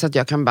 Alltså det är inte så att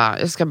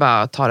jag ska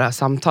bara ta det här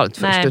samtalet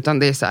först. Utan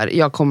det är så här,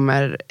 jag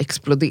kommer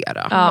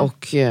explodera.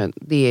 Och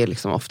det är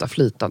liksom ofta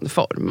flytande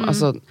form.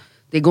 Alltså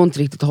det går inte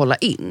riktigt att hålla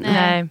in.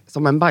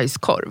 Som en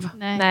bajskorv.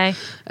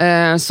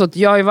 Så att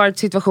jag har ju varit i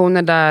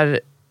situationer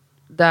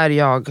där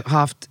jag har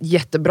haft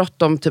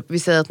jättebråttom, typ, vi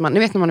säger att ni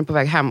vet när man är på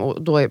väg hem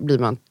och då blir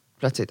man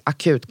plötsligt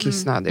akut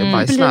kissnödig och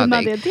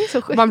bajsnödig. Det är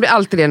så sjukt. Man blir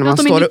alltid det när man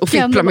står och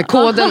fipplar med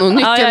koden och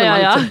nyckeln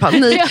och man får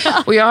panik.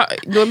 Och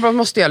då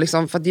måste jag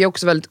liksom, för att det är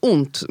också väldigt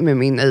ont med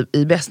min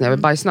IBS när jag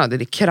blir bajsnödig,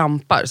 det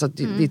krampar, så att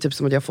det är typ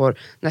som att jag får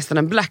nästan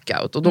en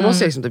blackout. Och då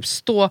måste jag liksom typ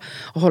stå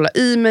och hålla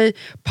i mig,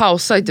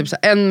 pausa i typ så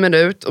 1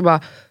 minut och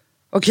bara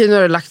okej, nu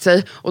har det lagt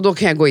sig och då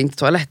kan jag gå in till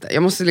toaletten.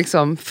 Jag måste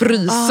liksom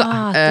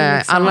frysa.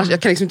 Annars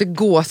jag kan liksom inte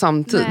gå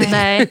samtidigt.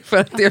 Nej. För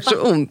att det gör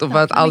så ont och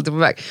för att allt är på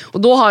väg.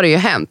 Och då har det ju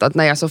hänt att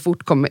när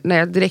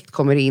jag direkt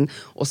kommer in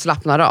och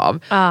slappnar av,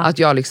 att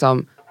jag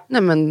liksom,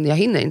 nej men jag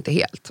hinner inte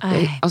helt.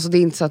 Alltså det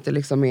är inte så att det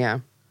liksom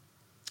är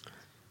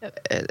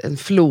en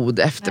flod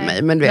efter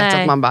mig. Men du vet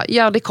att man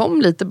bara, det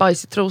kom lite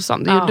bajs i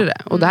trosan. Det gjorde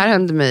det. Och det här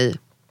hände mig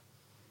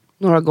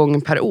några gånger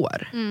per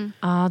år.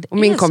 Och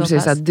min kompis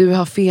säger såhär, du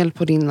har fel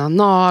på din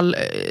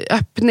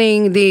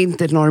analöppning, det är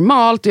inte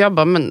normalt. Och jag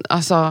bara, men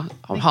alltså,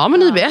 har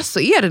man IBS så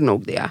är det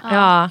nog det.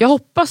 Jag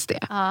hoppas det.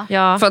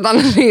 För att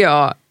annars är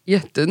jag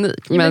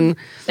jätteunik. Men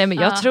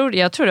jag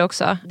tror det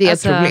också. Det är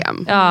ett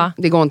problem.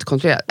 Det går inte att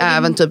kontrollera.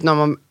 Även typ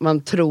när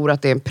man tror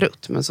att det är en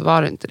prutt, men så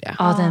var det inte det.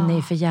 Den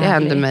är för jävlig. Det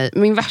hände mig.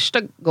 Min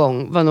värsta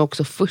gång var nog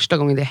också första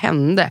gången det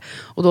hände.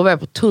 Och då var jag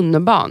på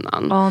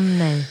tunnelbanan.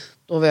 Nej.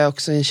 Då var jag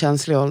också i en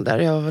känslig ålder.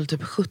 Jag var väl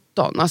typ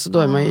 17. Alltså då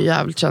är man ju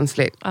jävligt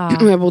känslig.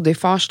 Jag bodde i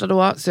Farsta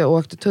då. Så jag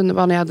åkte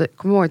tunnelbanan. Jag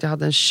kommer ihåg att jag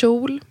hade en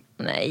kjol.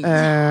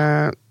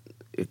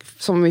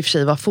 Som i och för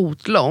sig var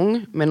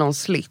fotlång. Med någon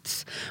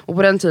slits. Och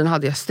på den tiden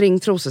hade jag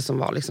stringtrosor som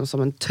var liksom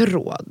som en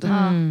tråd. Så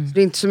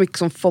det är inte så mycket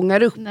som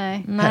fångar upp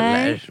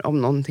heller.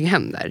 Om någonting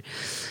händer.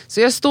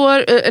 Så jag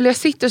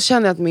sitter och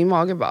känner att min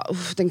mage bara,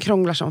 den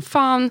krånglar som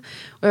fan.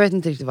 Och jag vet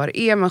inte riktigt vad det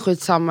är. Men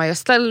skitsamma. Jag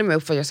ställer mig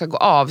upp för att jag ska gå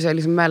av. Så jag är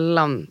liksom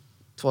mellan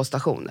 2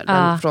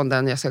 stationer från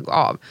den jag ska gå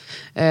av.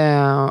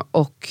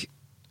 Och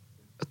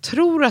jag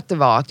tror att det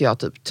var att jag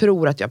typ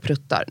tror att jag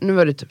pruttar. Nu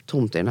var det typ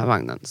tomt i den här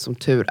vagnen, som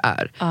tur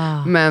är.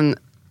 Men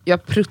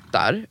jag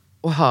pruttar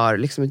och hör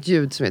liksom ett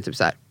ljud som är typ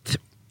så här,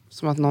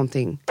 som att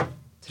någonting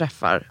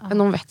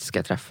någon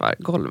vätska träffar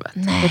golvet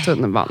på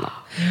tunnelbanan.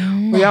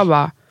 Och jag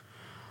bara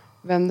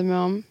vänder mig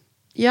om.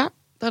 Ja,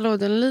 där låg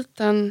det en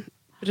liten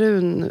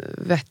brun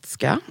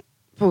vätska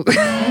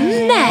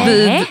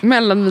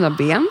mellan mina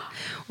ben.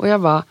 Och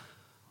jag bara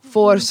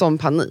får sån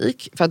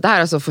panik. För att det här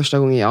är alltså första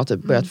gången jag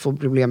typ börjat få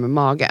problem med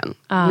magen.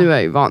 Nu är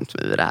jag ju vant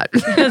med det här.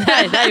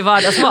 det här är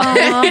vardagsmat.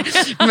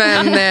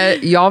 Men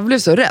jag blev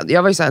så rädd.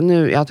 Jag var ju såhär,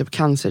 nu är jag typ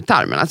cancer i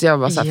tarmen. Alltså jag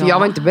var såhär, för jag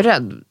var inte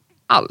beredd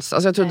alls.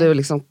 Alltså jag trodde det var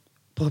liksom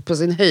på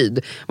sin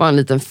höjd var en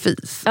liten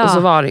fis. Och så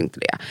var det inte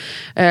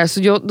det.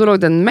 Så då låg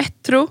det en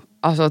Metro,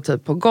 alltså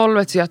typ på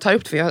golvet. Så jag tar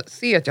upp det, för jag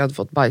ser att jag hade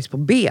fått bajs på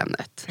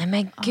benet. Nej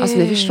men gud. Alltså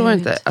ni förstår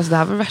inte, alltså det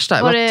här var det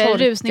värsta. Var det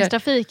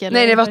rusningstrafik eller?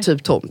 Nej, det var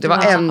typ tomt. Det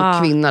var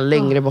en kvinna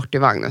längre bort i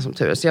vagnen som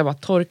tur. Så jag bara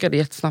torkade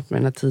jättesnabbt med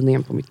den här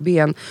tidningen på mitt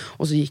ben.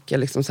 Och så gick jag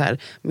liksom så här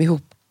med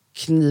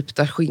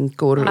ihopknipta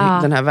skinkor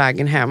den här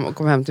vägen hem. Och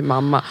kom hem till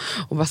mamma.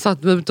 Och bara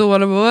satt mig på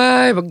toan och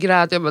bara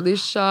grät. Jag bara, det är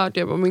kört.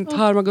 Jag bara, min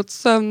tarm har gått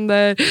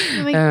sönder.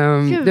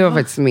 Det var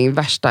faktiskt min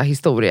värsta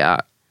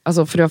historia.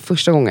 Alltså för det var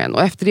första gången.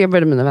 Och efter det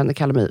började mina vänner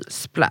kalla mig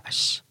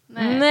Splash.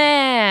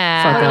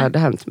 Nej. För att det hade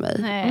hänt mig.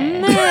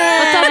 Nej.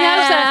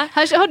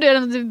 Här har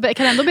du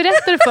kan ändå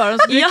berätta det för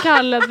oss. Du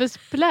kallad för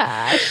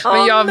Splash.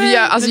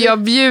 Men jag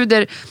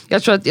bjuder.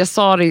 Jag tror att jag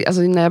sa det,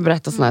 alltså när jag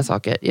berättar såna här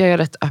saker. Jag är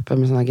rätt öppen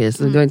med såna grejer.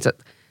 Så det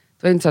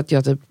var inte så att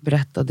jag typ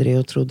berättade det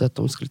och trodde att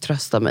de skulle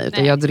trösta mig.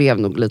 Utan jag drev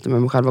nog lite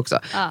med mig själv också.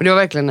 Men det var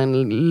verkligen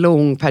en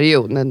lång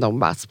period när de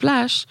bara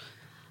Splash.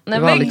 Det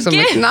var liksom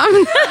ett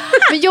namn.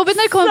 Men jobbigt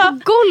när det kommer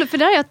på golv. För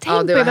där har jag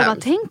tänkt på. Jag bara,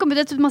 tänk om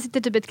det, man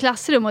sitter typ i ett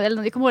klassrum.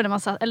 Eller jag kommer ihåg när man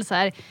satt, eller så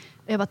här.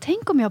 Jag bara,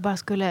 tänk om jag bara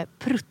skulle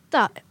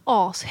prutta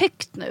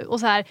ashögt nu. Och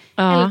så här,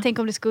 eller tänk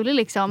om det skulle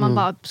liksom, man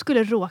bara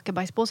skulle råka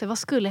bajs på sig. Vad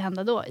skulle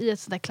hända då i ett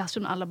sånt där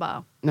klassrum? Alla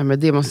bara... Nej men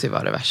det måste ju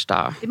vara det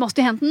värsta. Det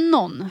måste ju hänt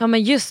någon. Ja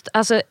men just,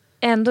 alltså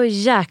ändå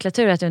jäkla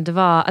tur att du inte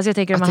var... Alltså jag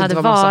tänker om man hade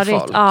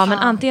varit... Ja men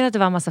antingen att det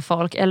var massa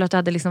folk. Eller att du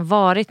hade liksom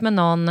varit med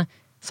någon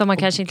som man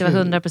kanske inte var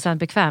 100%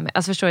 bekväm med.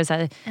 Alltså förstår du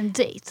såhär... En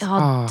dejt.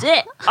 Ja,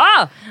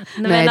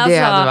 Nej det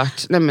hade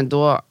varit... Nej men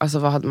då, alltså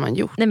vad hade man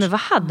gjort? Nej men vad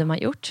hade man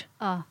gjort?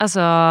 Alltså...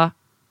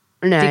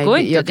 Nej, det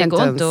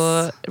går inte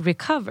att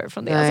recover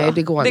från det. Nej, alltså.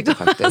 det går inte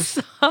faktiskt.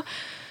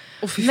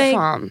 Och fy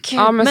fan.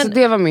 Så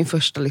det var min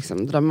första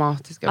liksom,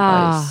 dramatiska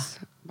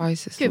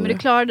bajshistoria. Gud, men du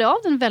klarade av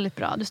den väldigt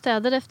bra. Du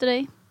städade efter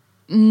dig.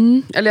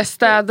 Eller jag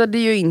städade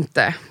ju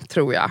inte,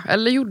 tror jag.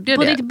 Eller gjorde jag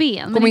på det? Ditt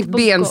ben? På mitt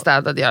ben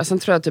städade jag. Sen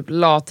tror jag typ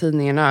la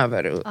tidningen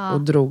över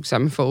och drog sig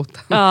med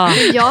foten.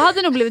 Jag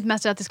hade nog blivit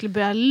mest att det skulle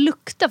börja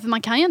lukta. För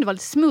man kan ju ändå vara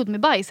lite smooth med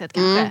bajset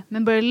kanske.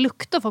 Men börjar det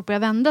lukta och folk börjar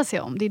vända sig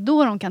om. Det är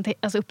då de kan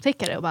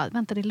upptäcka det och bara,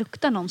 vänta det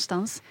luktar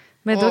någonstans.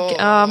 Men då,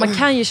 man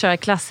kan ju köra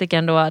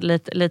klassikern då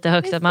lite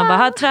högt. Att man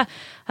bara,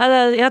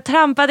 jag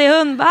trampade i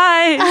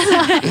hundbajs.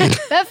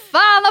 Vem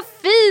fan har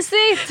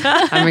fisigt?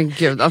 Nej men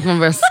gud, att man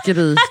börjar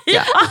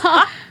skrika.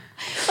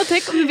 Och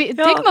tänk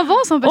om man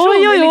var som person.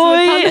 Oj,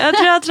 jag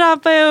tror jag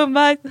trampade i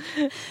hundbajs.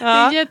 Det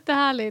är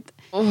jättehärligt.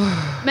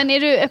 Men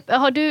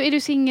är du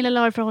singel eller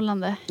har du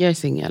förhållande? Jag är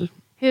singel.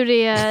 Hur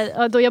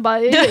är... Då jag bara,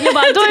 då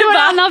är det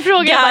en annan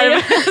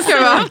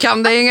fråga.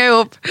 Kan det hänga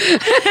ihop?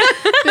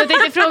 Jag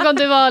tänkte fråga om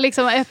du var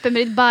liksom öppen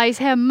med ditt bajs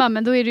hemma.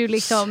 Men då är du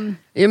liksom...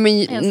 Ja,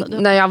 men,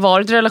 när jag har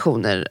varit i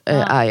relationer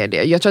är jag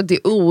det. Jag tror att det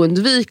är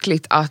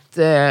oundvikligt att...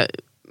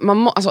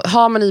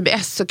 har man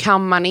IBS så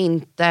kan man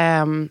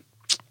inte...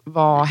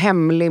 vara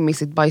hemlig med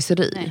sitt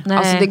bajseri.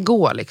 Alltså det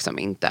går liksom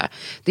inte.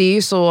 Det är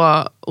ju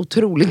så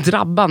otroligt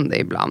drabbande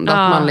ibland.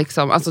 Att man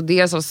liksom, alltså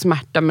dels av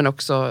smärta men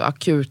också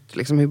akut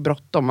liksom hur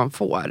bråttom man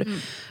får.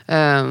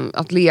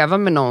 Att leva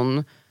med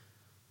någon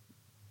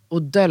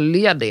och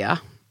dölja det.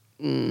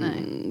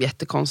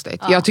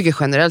 Jättekonstigt. Jag tycker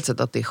generellt sett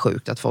att det är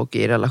sjukt att folk är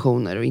i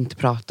relationer och inte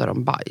pratar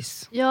om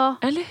bajs. Ja,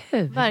 eller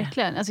hur?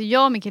 Verkligen. Alltså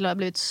jag och min kille har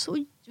blivit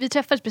så... Vi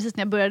träffades precis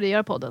när jag började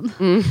göra podden.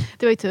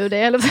 Det var ju tur det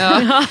i alla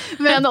fall.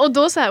 Men, och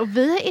då så här, och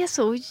vi är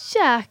så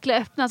jäkla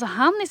öppna. Alltså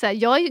han är så här,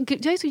 jag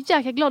är så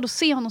jäkla glad att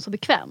se honom så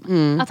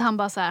bekväm. Att han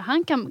bara så här,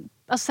 han kan...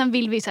 Alltså sen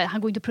vill vi så här,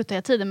 han går inte och pruttar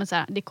hela tiden, men så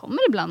här, det kommer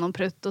ibland någon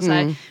prutt och så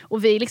här,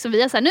 och vi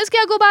är så här, nu ska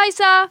jag gå och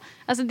bajsa.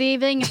 Alltså vi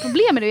har inga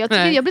problem med det.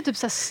 Jag blir typ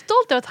så här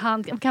stolt över att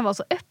han kan vara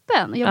så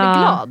öppen. Jag blir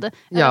glad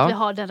över att vi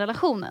har den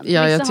relationen.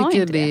 Ja, jag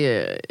tycker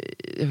det.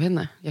 Jag vet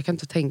inte, jag kan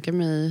inte tänka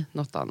mig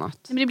något annat.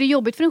 Men det blir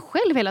jobbigt för en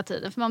själv hela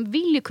tiden, för man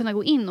vill ju kunna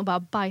gå in och bara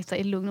bajsa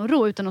i lugn och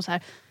ro utan att så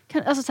här,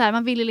 alltså så här,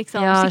 man vill ju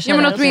liksom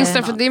men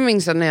åtminstone, för det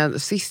minns jag när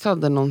jag sist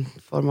hade någon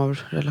form av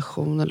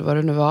relation eller vad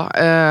det nu var.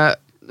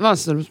 Det var en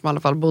snubbe som i alla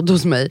fall bodde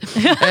hos mig.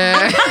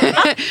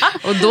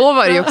 Och då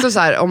var det ju också så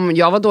här, om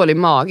jag var dålig i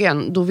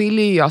magen, då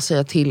ville ju jag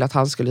säga till att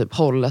han skulle typ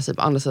hålla sig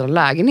på andra sidan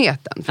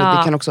lägenheten. För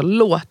det kan också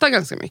låta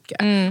ganska mycket.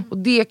 Och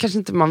det kanske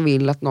inte man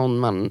vill att någon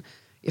man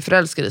är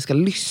förälskad i ska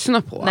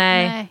lyssna på.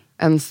 Nej.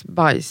 Ens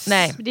bajs.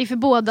 Nej. Det är för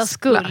båda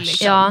skull.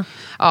 Liksom.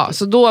 Ja,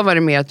 så då var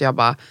det mer att jag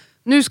bara,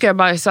 nu ska jag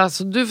bajsa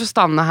så du får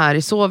stanna här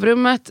i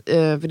sovrummet.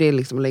 För det är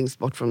liksom längst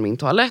bort från min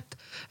toalett.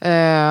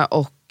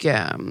 Och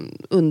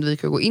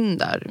undvika att gå in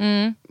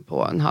där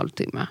på en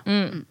halvtimme.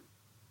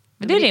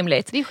 Men det är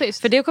rimligt. Det är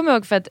schysst. För det kommer jag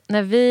ihåg för att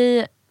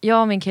när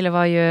jag och min kille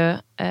var ju,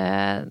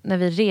 när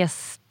vi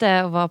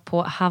reste och var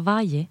på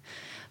Hawaii,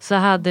 så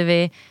hade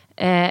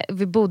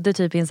vi bodde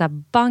typ i en så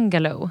här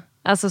bungalow.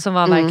 Alltså som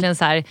var verkligen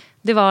så här,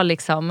 det var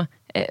liksom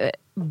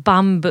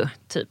bambu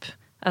typ.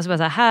 Alltså bara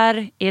så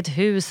här är ett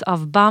hus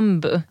av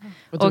bambu.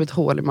 Och typ ett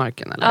hål i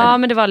marken eller? Ja,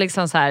 men det var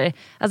liksom så här,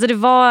 alltså det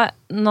var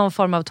någon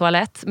form av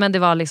toalett, men det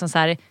var liksom så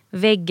här,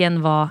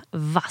 väggen var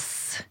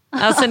vass.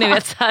 Alltså ni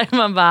vet så här,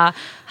 man bara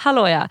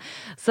hallå ja.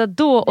 Så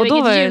då, det var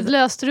inget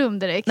ljudlöst rum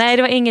direkt. Nej,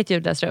 det var inget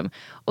ljudlöst rum.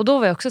 Och då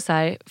var jag också så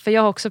här, för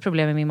jag har också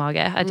problem med min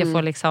mage, att jag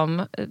får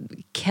liksom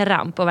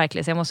kramp och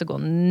verkligen så jag måste gå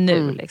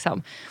nu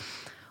liksom.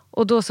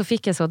 Och då så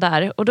fick jag så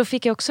där, och då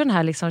fick jag också den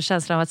här liksom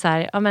känslan av att så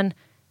här, ja men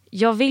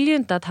jag vill ju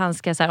inte att han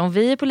ska så här, om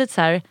vi är på lite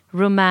så här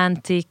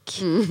romantic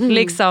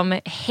liksom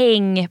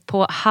häng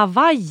på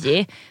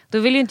Hawaii, då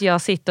vill ju inte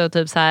jag sitta och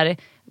typ så här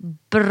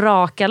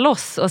braka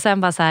loss och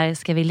sen bara så här,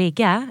 ska vi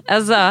ligga?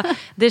 Alltså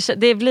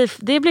det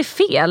blir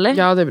fel.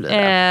 Ja, det blir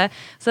det.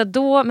 Så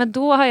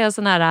då har jag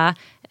sån här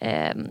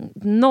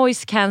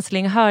noise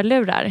cancelling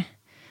hörlurar.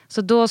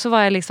 Så då så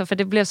var jag liksom, för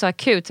det blev så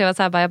akut, så jag var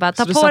så här, jag bara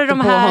ta på dig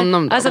de här.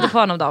 Jag satte på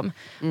honom dem.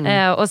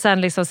 Och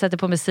sen liksom sätter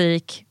på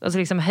musik och så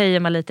liksom höjer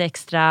man lite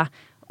extra.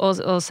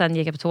 Och sen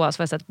gick jag på toa och så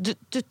var jag så här,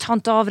 du tar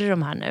inte av dig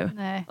de här nu.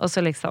 Nej. Och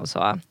så liksom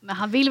så. Men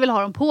han vill väl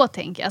ha dem på,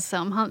 tänker jag.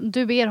 Alltså,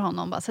 du ber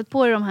honom bara, sätt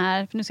på dig de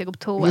här för nu ska jag gå på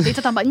toa. Det är inte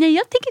att han bara, nej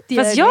jag tänker inte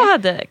göra det. Fast jag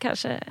hade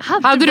kanske.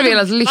 Hade du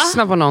velat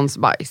lyssna på någons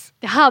bajs?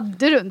 Det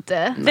hade du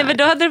inte. Nej, men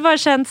då hade det bara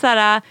känt så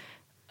här,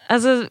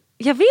 alltså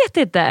jag vet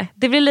inte.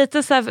 Det blir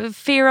lite så här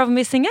fear of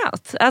missing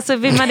out. Alltså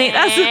vill man inte,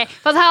 alltså.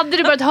 Fast hade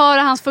du börjat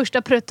höra hans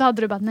första prutt, då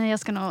hade du bara, nej jag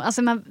ska nog,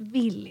 alltså man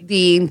vill inte. Det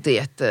är inte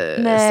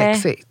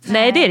jättesexigt.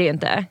 Nej, det är det ju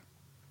inte.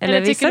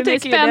 Eller tycker du det är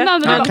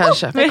spännande? Ja,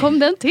 kanske. Men kom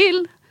den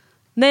till?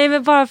 Nej,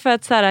 men bara för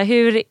att så här,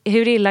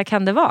 hur illa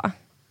kan det vara?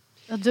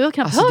 Ja, du har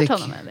knappt hört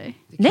honom eller?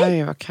 Det kan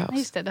ju vara kaos. Nej,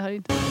 just det har du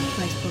inte.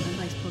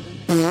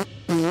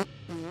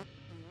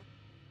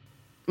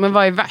 Men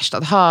vad är värst?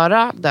 Att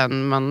höra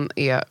den man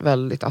är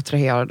väldigt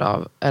attraherad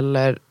av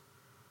eller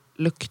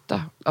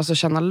lukta? Alltså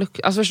känna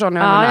lukt. Alltså förstår ni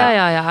vad jag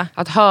menar? Ja.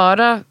 Att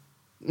höra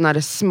när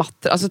det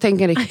smattrar. Alltså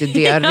tänk en riktig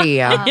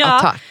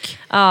diarréattack.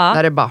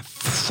 När det bara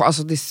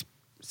alltså det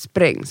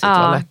sprängs i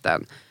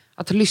toaletten.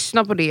 Att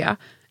lyssna på det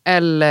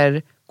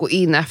eller gå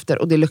in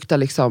efter och det luktar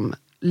liksom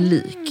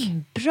lik.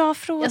 Bra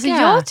fråga. Alltså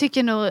jag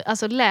tycker nog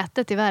alltså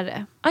lätet är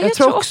värre. Ja, jag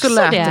tror också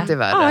lätet är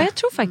värre. Ja, jag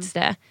tror faktiskt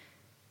det.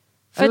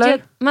 För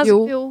eller?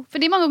 Jo, för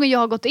det är många gånger jag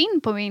har gått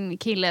in på min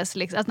killes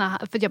liksom,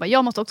 för jag bara,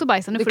 jag måste också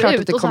bajsa, nu får du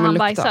ut, och så har han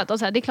bajsat och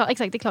så här, det är klart,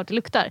 exakt, det är klart det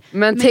luktar.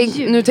 Men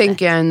nu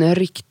tänker jag en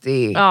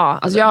riktig,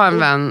 alltså jag har en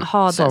vän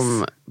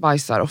som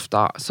bajsar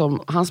ofta,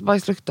 som hans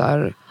bajs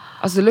luktar,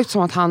 alltså det luktar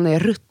som att han är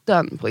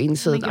rutten på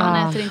insidan.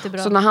 Han äter inte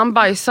bra. Så när han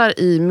bajsar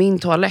i min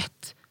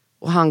toalett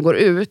och han går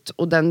ut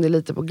och den är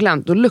lite på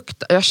glänt, då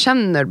luktar, jag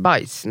känner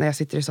bajs när jag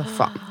sitter i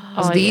soffan.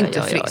 Alltså det är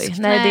inte friskt.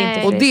 Nej, det är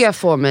inte och det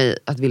får mig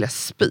att vilja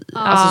spy.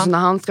 Alltså så när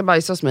han ska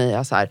bajsa hos mig är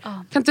jag så här,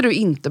 kan inte du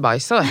inte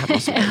bajsa hemma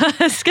hos mig?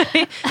 Ska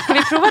vi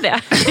prova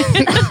det?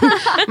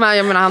 Men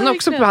jag menar,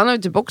 han har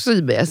ju typ också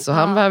IBS och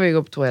han behöver ju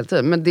gå på toa hela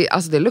tiden. Men det,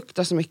 alltså, det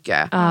luktar så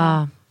mycket.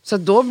 Så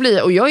då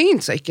blir, och jag är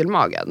inte så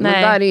äckelmagad. Men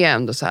där är jag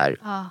ändå så här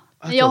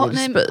att jag vill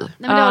spy. Nej,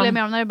 men det håller jag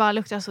med om, när det bara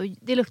luktar så,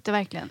 det luktar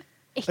verkligen.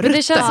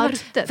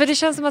 För det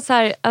känns som att så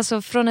här,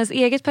 alltså, från ens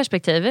eget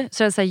perspektiv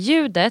så är det så här,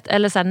 ljudet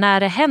eller så här, när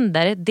det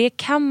händer, det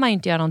kan man ju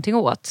inte göra någonting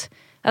åt.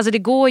 Alltså det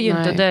går ju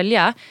inte att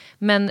dölja.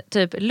 Men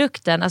typ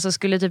lukten, alltså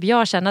skulle typ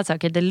jag känna att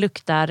okay, det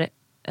luktar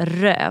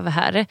röv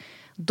här,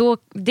 då,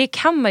 det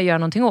kan man göra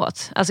någonting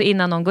åt. Alltså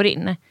innan någon går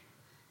in.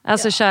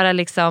 Alltså köra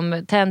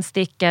liksom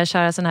tändsticka,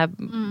 köra sån här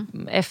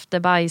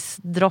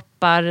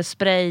efterbajsdroppar,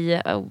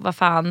 spray, vad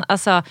fan.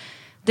 Alltså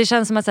det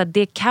känns som att så här,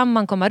 det kan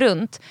man komma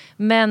runt.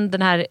 Men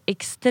den här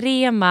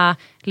extrema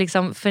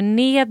liksom,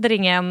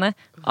 förnedringen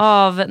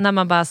av när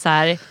man bara så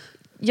här,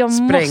 jag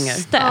spränger.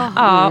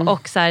 Måste.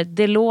 Och så här,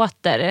 det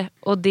låter.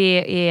 Och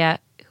det är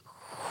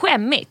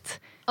skämmigt.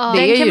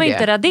 Den kan man ju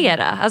inte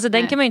radera. Alltså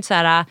den kan man ju inte så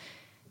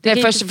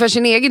här. För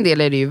sin egen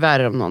del är det ju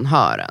värre om någon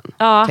hör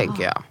en.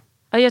 Tänker jag.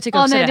 Ja, jag tycker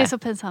också det är så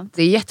pinsamt.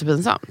 Det är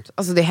jättepinsamt.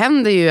 Alltså det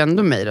händer ju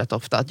ändå mig rätt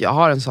ofta att jag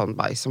har en sån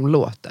bajs som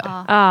låter.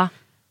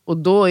 Och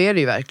då är det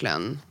ju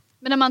verkligen.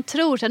 Men när man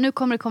tror att nu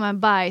kommer det komma en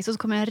bajs och så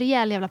kommer en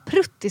rejäl jävla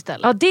prutt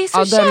istället. Ja, det är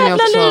så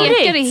jävla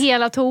lekar i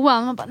hela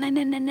toan. Man bara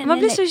nej. Man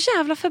blir så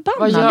jävla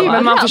förbannad.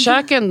 Men man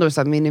försöker ändå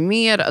så här,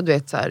 minimera, du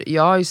vet så här,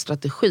 jag har ju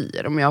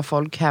strategier. Om jag har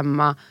folk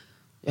hemma,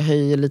 jag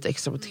höjer lite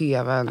extra på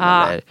tvn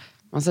eller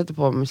man sätter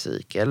på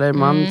musik eller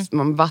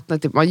man vattnar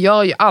typ, man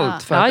gör ju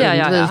allt för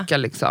att undvika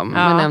liksom.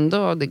 Men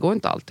ändå, det går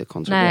inte alltid att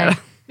kontrollera. Nej.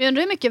 Men jag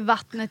undrar hur mycket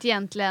vattnet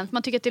egentligen,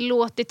 man tycker att det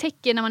låter, det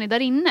täcker när man är där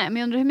inne, men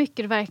jag undrar hur mycket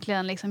det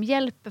verkligen liksom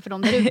hjälper för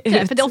dem där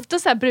ute. För det ofta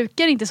så här,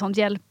 brukar inte sånt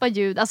hjälpa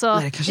ljud. Alltså,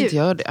 nej, det kanske inte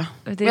gör det.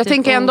 Men jag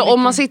tänker ändå,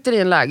 om man sitter i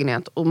en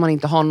lägenhet och man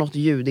inte har något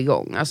ljud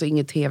igång, alltså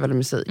inget tv eller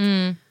musik,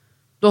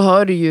 Då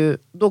hör du ju,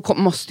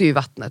 måste ju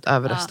vattnet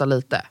överrösta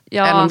lite.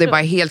 Än om det bara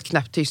är helt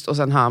knäpptyst och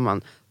sen hör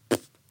man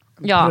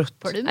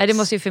Nej, det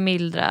måste ju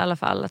förmildra i alla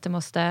fall att det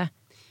måste.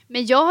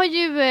 Men jag har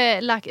ju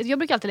jag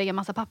brukar alltid lägga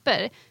massa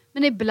papper.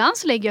 Men ibland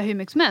så lägger jag hur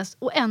mycket som helst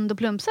och ändå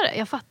plumsar det.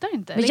 Jag fattar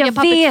inte. Men lägger jag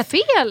pappret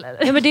fel?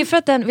 Eller? Ja, men det är för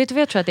att vet du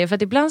vad jag tror att det är? För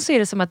att ibland så är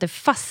det som att det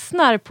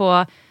fastnar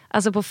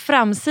på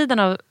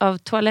framsidan av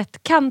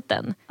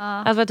toalettkanten.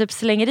 Att man typ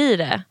slänger i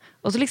det.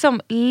 Och så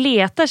liksom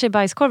letar sig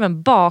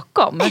bajskorven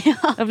bakom.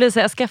 Jag blir så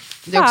här,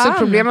 det är också ett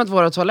problem att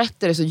våra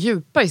toaletter är så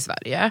djupa i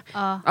Sverige.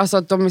 Alltså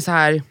att de är så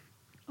här.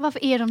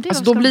 Varför är de det?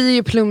 Alltså då blir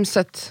ju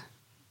plumset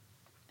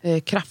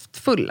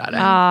kraftfullare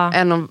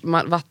än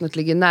om vattnet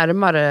ligger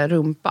närmare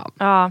rumpan.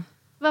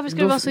 Varför ska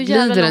det vara så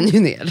jävla glider den ju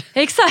ner.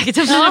 Exakt, det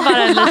blir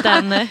bara en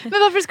liten. Men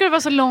varför ska det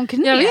vara så långt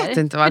ner? Jag vet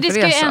inte varför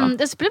det är så.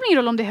 Det spelar ingen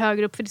roll om det är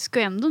högre upp, för det ska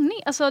ju ändå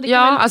ner. Alltså,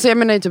 alltså jag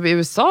menar typ i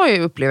USA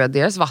upplever jag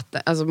deras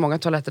vatten, alltså många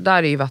toaletter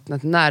där är ju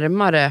vattnet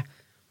närmare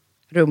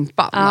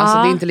rumpan. Alltså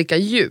det är inte lika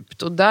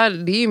djupt och där,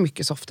 det är ju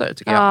mycket softare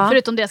tycker jag.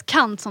 Förutom deras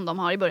kant som de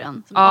har i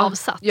början, som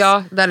avsats.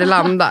 Ja, där det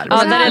landar.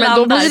 Men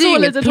då blir det ju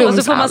inget plums. Och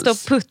så får man stå och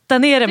putta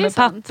ner det med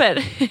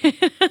papper.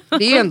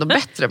 Det är ju ändå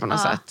bättre på något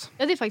sätt.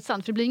 Ja, det är faktiskt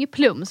sant, för det blir inget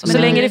plums. Så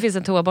länge det finns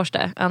en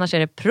toaborste, annars är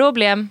det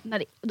problem.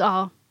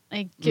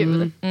 Nej,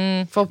 gud.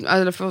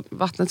 För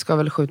vattnet ska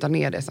väl skjuta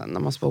ner det sen när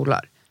man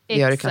spolar. Det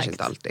gör det kanske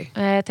inte alltid.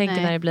 Jag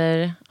tänker när det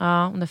blir,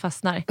 om det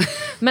fastnar.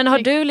 Men har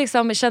du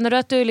liksom, känner du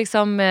att du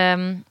liksom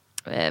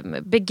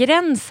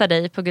begränsar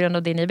dig på grund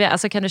av din IBS?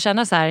 Alltså kan du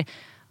känna så här,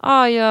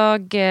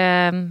 jag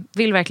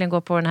vill verkligen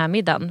gå på den här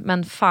middagen,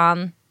 men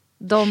fan,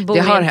 de bor i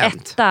en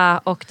etta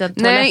och den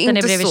toaletten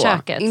är bredvid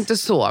köket. Inte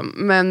så,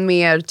 men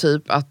mer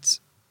typ att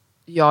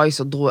jag är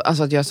så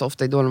alltså att jag är så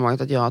ofta i dålig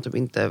mage att jag typ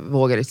inte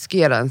vågar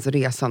riskera ens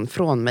resan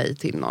från mig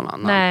till någon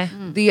annan.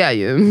 Det är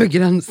ju en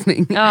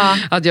begränsning.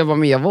 Att jag bara,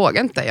 men jag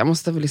vågar inte. Jag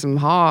måste liksom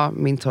ha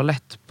min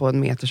toalett på 1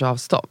 meters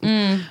avstånd.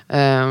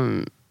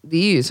 Det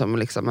är ju som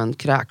liksom en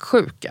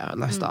kräksjuka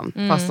nästan.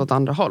 Fast åt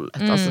andra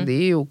hållet. Alltså det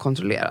är ju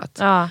okontrollerat.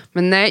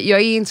 Men nej,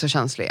 jag är inte så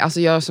känslig. Alltså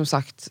jag som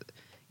sagt,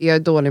 är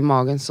jag dålig i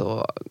magen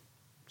så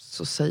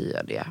säger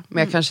jag det.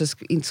 Men jag kanske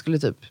inte skulle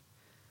typ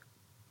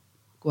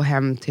gå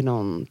hem till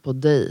någon på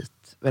dejt.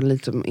 En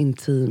liksom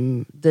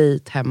intim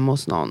dejt hemma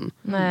hos någon.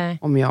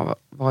 Om jag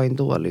var i en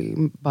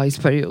dålig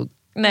bajsperiod.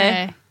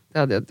 Nej. Det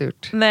hade jag inte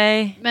gjort.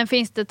 Nej. Men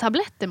finns det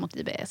tabletter mot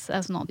IBS?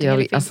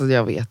 Alltså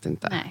jag vet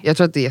inte. Nej. Jag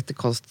tror att det är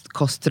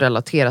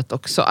jättekostrelaterat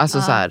också.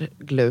 Alltså så här,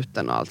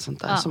 gluten och allt sånt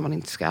där som man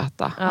inte ska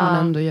äta. Man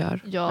ändå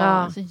gör.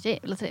 Så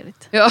jävla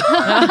trevligt.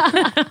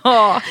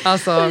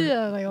 Alltså,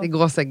 det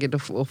går säkert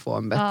att få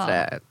en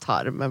bättre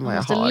tarm än vad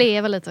jag har. Måste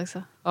leva lite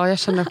också. Ja, jag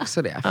känner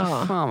också det.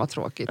 Fan vad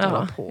tråkigt att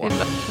hålla på.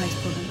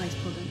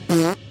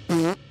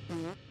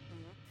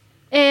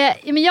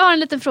 Men jag har en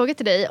liten fråga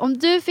till dig. Om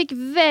du fick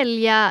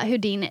välja hur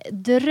din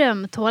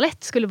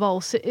drömtoalett skulle vara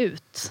och se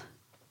ut,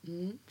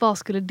 vad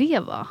skulle det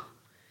vara?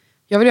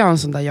 Jag vill ha en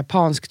sån där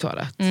japansk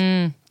toalett.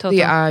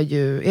 Det är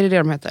ju, är det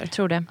de heter? Jag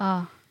tror det.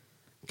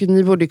 Gud,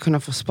 ni borde ju kunna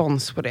få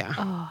spons på det.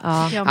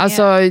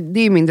 Alltså det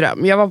är min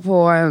dröm. Jag var på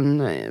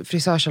en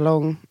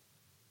frisörsalong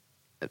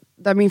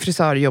där min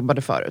frisör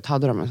jobbade förut,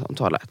 hade de en sån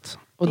toalett.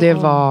 Och det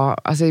var,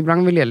 alltså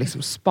ibland ville jag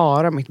liksom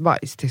spara mitt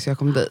bajs tills jag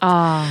kom dit.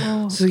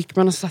 Så gick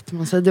man och satte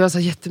man sig. Det var så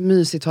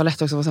jättemysigt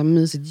toalett också. Det var så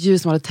mysigt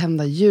ljus, man hade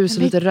tända ljus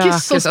och lite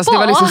rökelse. Alltså det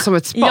var liksom som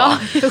ett spa.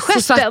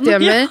 Så satte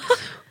jag mig.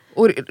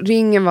 Och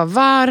ringen var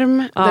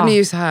varm. Den är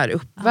ju så här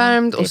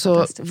uppvärmd. Och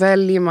så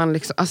väljer man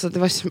liksom, alltså det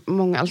var så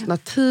många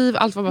alternativ.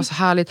 Allt var bara så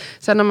härligt.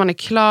 Sen när man är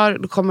klar,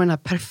 då kommer den här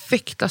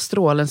perfekta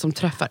strålen som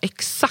träffar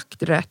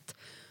exakt rätt.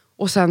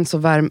 Och sen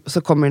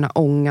så kommer den här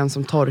ångan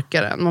som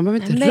torkar den. Man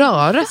behöver inte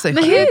röra sig.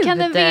 Men hur kan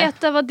den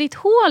veta vad ditt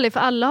hål är? För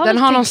alla har den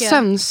har någon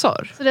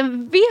sensor. Så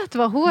den vet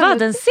vad hålet är. Vad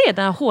den ser,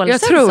 den har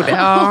hålsensor. Jag tror det,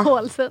 ja.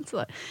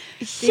 Hålsensor.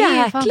 Jäklar. Det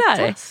är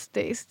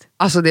fantastiskt.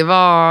 Alltså det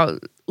var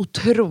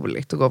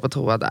otroligt att gå på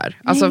toa där.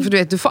 Alltså för du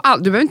vet, du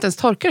behöver inte ens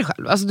torka dig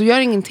själv. Alltså du gör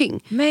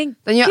ingenting. Men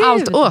den gör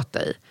allt åt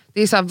dig.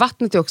 Det är så här,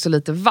 vattnet är också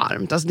lite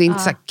varmt. Alltså det är inte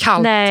så här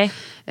kallt. Nej.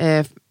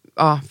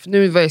 För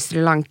nu var jag i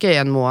Sri Lanka i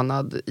 1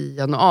 månad i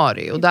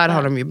januari. Och där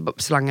har de ju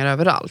slangar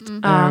överallt.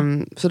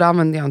 Så där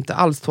använde jag inte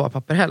alls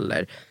toapapper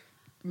heller.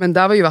 Men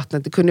där var ju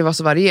vattnet, det kunde vara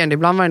så varierande.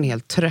 Ibland var det en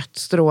helt trött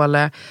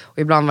stråle. Och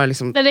ibland var det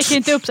liksom... Det räcker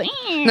inte upp så.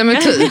 Nej men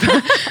typ.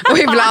 Och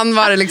ibland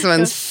var det liksom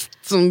en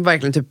som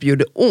verkligen typ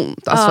gjorde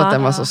ont. Alltså för att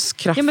den var så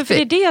kraftig. Ja, men för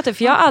det är det,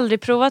 för jag har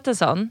aldrig provat en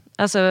sån.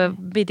 Alltså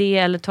bidé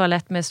eller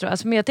toalett med stråle.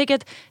 Alltså, men jag tänker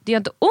att det är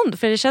inte ont.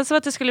 För det känns som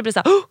att det skulle bli så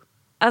här,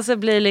 alltså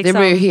bli liksom... Det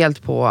beror ju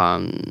helt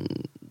på...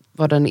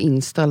 hur den är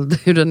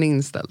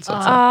inställd så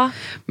att säga.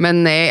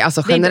 Men nej,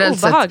 alltså generellt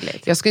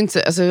sett, jag ska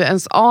inte, alltså,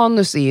 ens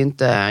anus är ju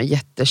inte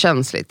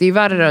jättekänsligt. Det är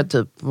värre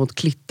typ mot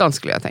klittan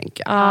skulle jag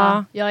tänka.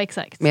 Ja,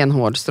 exakt. Med en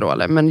hård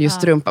stråle, men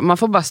just rumpan, man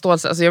får bara stå,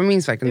 alltså jag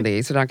minns verkligen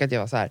det så att jag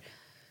var så här.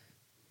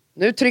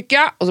 Nu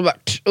trycka och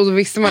så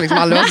visste man liksom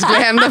aldrig vad som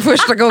skulle hända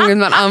första gången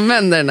man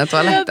använder den här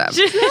toaletten.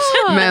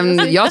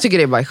 Men jag tycker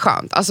det är bara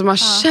skönt. Alltså man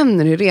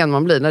känner hur ren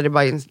man blir när det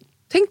bara är,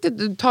 tänk dig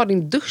du tar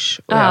din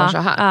dusch och gör så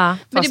här.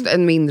 Fast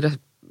en mindre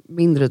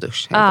mindre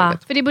dusch helt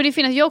enkelt. För det borde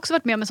finnas, jag har också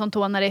varit med om en sån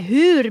toa när det är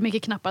hur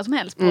mycket knappar som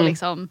helst på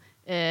liksom,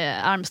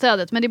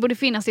 armstödet. Men det borde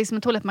finnas liksom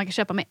en toalett man kan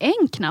köpa med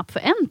en knapp för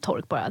en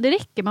tork bara. Det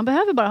räcker, man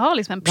behöver bara ha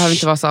liksom en... Det behöver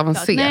inte vara så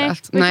avancerat. Nej,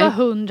 det behöver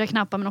vara 100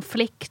 knappar med någon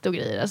fläkt och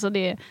grejer. Alltså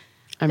det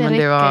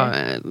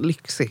var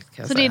lyxigt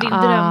kan jag så säga. det är din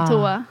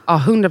drömtoa?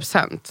 Ja,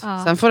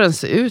 100%. Sen får den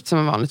se ut som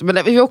en vanligt. Men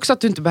det är också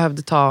att du inte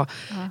behövde ta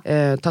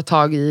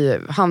tag i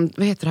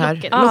vad heter det här?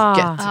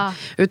 Locket.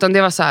 Utan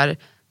det var så här,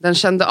 den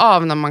kände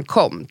av när man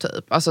kom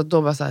typ. Alltså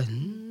då var så här,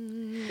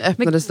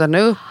 öppnades den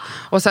upp.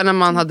 Och sen när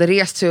man hade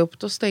rest sig upp,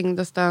 då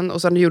stängdes den.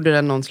 Och sen gjorde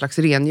den någon slags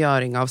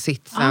rengöring av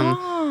sitsen.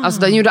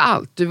 Alltså den gjorde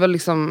allt. Du var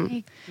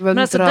liksom... Men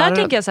alltså där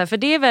tänker jag så här, för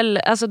det är väl,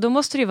 alltså då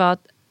måste det ju vara,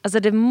 alltså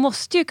det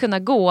måste ju kunna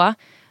gå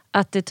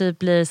att det typ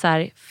blir så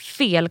här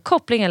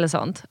felkoppling eller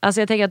sånt.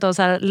 Alltså jag tänker att de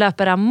så här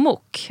löper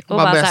amok och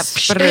bara så här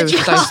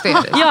spruta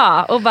hysteriskt.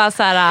 Ja, och bara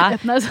så här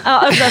öppna säng.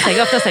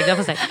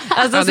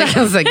 Alltså, det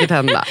kan säkert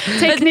hända.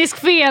 Teknisk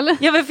fel.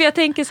 Ja, men för jag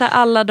tänker så här,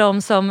 alla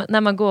de som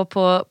när man går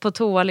på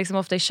toa liksom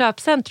ofta i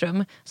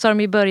köpcentrum, så har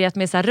de ju börjat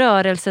med så här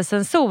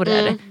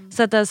rörelsesensorer.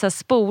 Så att det så här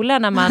spolar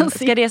när man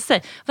ska resa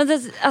sig.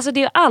 Alltså det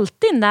är ju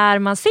alltid när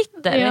man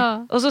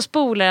sitter. Och så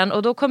spolar den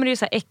och då kommer det ju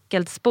så här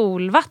äckelt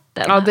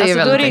spolvatten. Ja, det är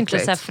alltså, då är det inte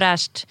äckligt. så här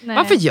fräscht. Nej.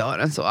 Varför gör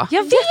den så?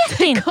 Jag vet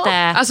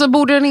inte. Alltså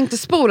borde den inte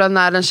spola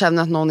när den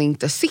känner att någon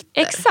inte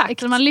sitter?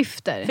 Exakt. Man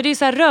lyfter. För det är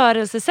så här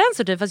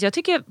rörelsesensor typ. Fast jag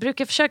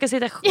brukar försöka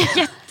sitta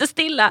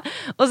jättestilla.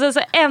 Och sen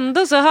så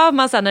ändå så hör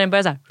man så här, när den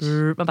börjar så här,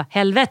 man bara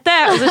helvete.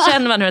 Och så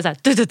känner man hur det är så här.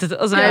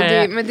 Och så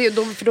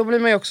för då blir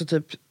man ju också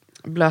typ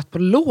blöt på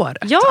låret.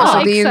 Ja, alltså,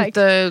 det är exakt.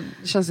 inte,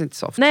 det känns inte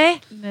soft.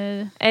 Nej,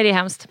 det är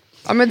hemskt.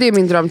 Ja, men det är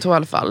min drömtoa i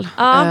alla fall.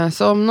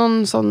 Så om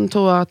någon sån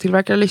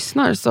toa-tillverkare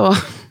lyssnar så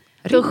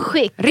ring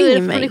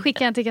mig. Får ni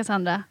skicka en till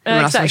Cassandra.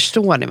 Men alltså,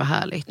 förstår ni vad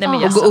härligt? Nej,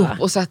 men och gå upp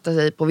och sätta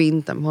sig på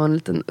vintern på en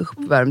liten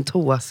uppvärmd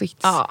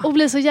toasits. Och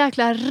bli så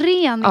jäkla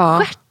ren i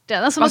stjärten.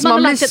 Alltså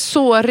man blir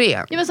så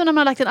ren. Jag vet som när man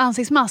har lagt en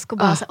ansiktsmask och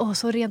bara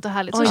så rent och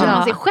härligt. Så känner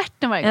man sig i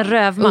stjärten varje gång. En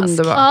rövmask.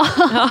 Underbart.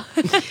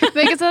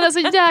 Men Cassandra, så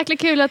jäkla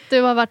kul att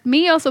du har varit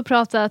med oss och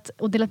pratat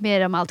och delat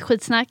med dig om allt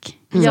skitsnack.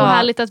 Så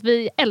härligt att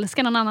vi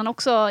älskar någon annan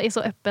också, är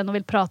så öppen och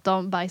vill prata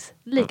om bajs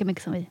lika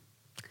mycket som vi.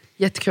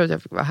 Jättekul att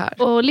jag fick vara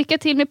här. Och lycka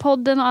till med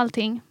podden och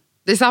allting.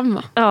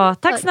 Detsamma. Ja,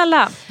 tack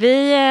snälla.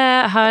 Vi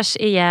hörs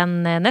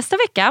igen nästa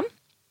vecka.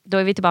 Då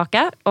är vi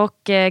tillbaka.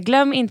 Och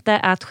glöm inte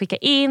att skicka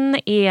in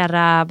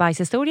era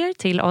bajshistorier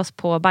till oss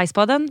på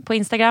Bajspodden på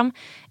Instagram.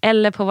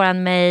 Eller på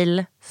våran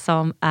mail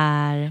som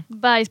är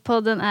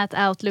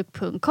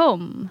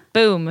bajspodden@outlook.com.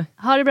 Boom.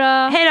 Ha det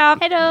bra. Hej då.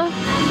 Hej då.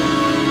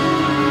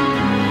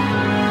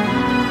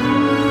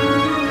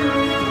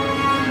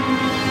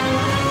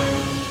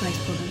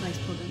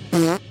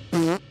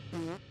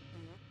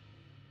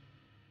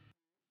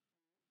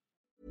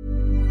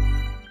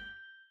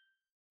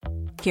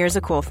 Here's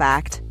a cool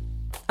fact.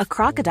 A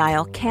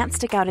crocodile can't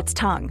stick out its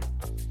tongue.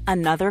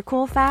 Another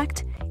cool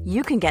fact,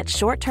 you can get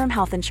short-term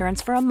health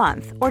insurance for a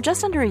month or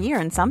just under a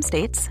year in some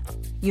states.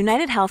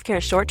 United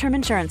Healthcare short-term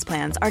insurance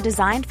plans are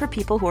designed for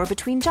people who are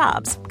between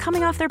jobs,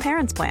 coming off their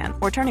parents' plan,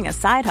 or turning a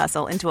side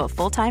hustle into a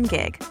full-time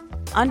gig.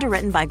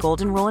 Underwritten by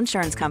Golden Rule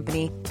Insurance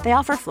Company, they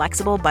offer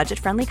flexible,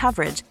 budget-friendly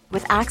coverage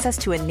with access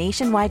to a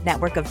nationwide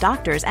network of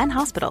doctors and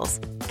hospitals.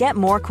 Get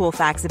more cool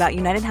facts about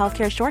United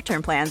Healthcare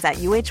short-term plans at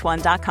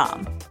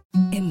uh1.com.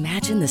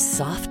 Imagine the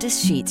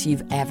softest sheets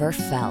you've ever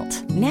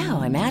felt.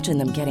 Now imagine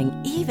them getting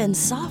even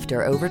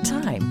softer over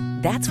time.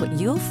 That's what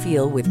you'll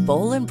feel with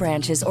Boll &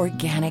 Branch's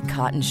organic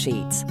cotton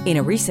sheets. In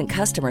a recent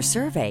customer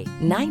survey,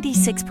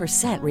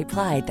 96%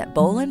 replied that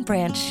Boll &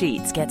 Branch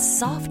sheets get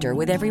softer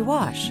with every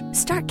wash.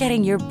 Start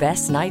getting your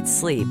best night's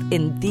sleep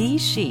in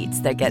these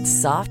sheets that get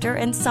softer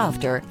and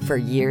softer for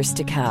years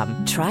to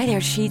come. Try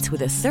their sheets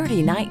with a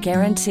 30-night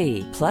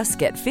guarantee. Plus,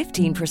 get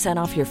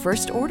 15% off your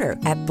first order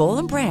at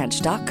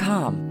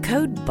bollandbranch.com.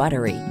 Code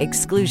BUTTERY.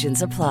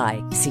 Exclusions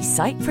apply. See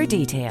site for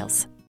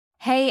details.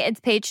 Hey, it's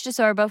Paige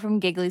DeSorbo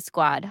from Giggly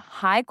Squad.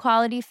 High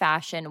quality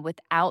fashion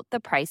without the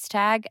price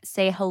tag.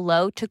 Say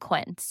hello to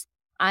Quince.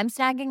 I'm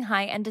snagging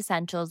high-end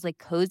essentials like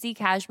cozy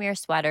cashmere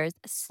sweaters,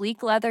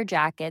 sleek leather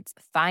jackets,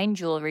 fine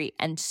jewelry,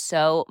 and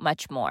so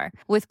much more.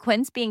 With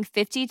Quince being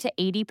 50 to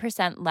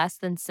 80% less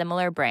than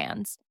similar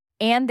brands.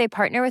 And they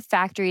partner with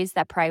factories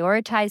that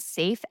prioritize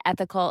safe,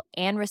 ethical,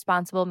 and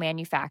responsible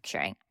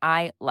manufacturing.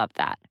 I love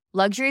that.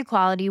 Luxury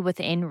quality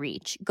within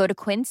reach. Go to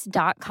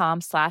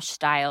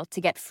quince.com/style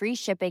to get free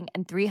shipping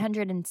and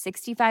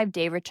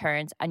 365-day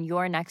returns on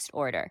your next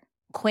order.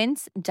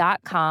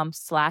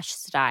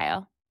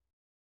 Quince.com/style.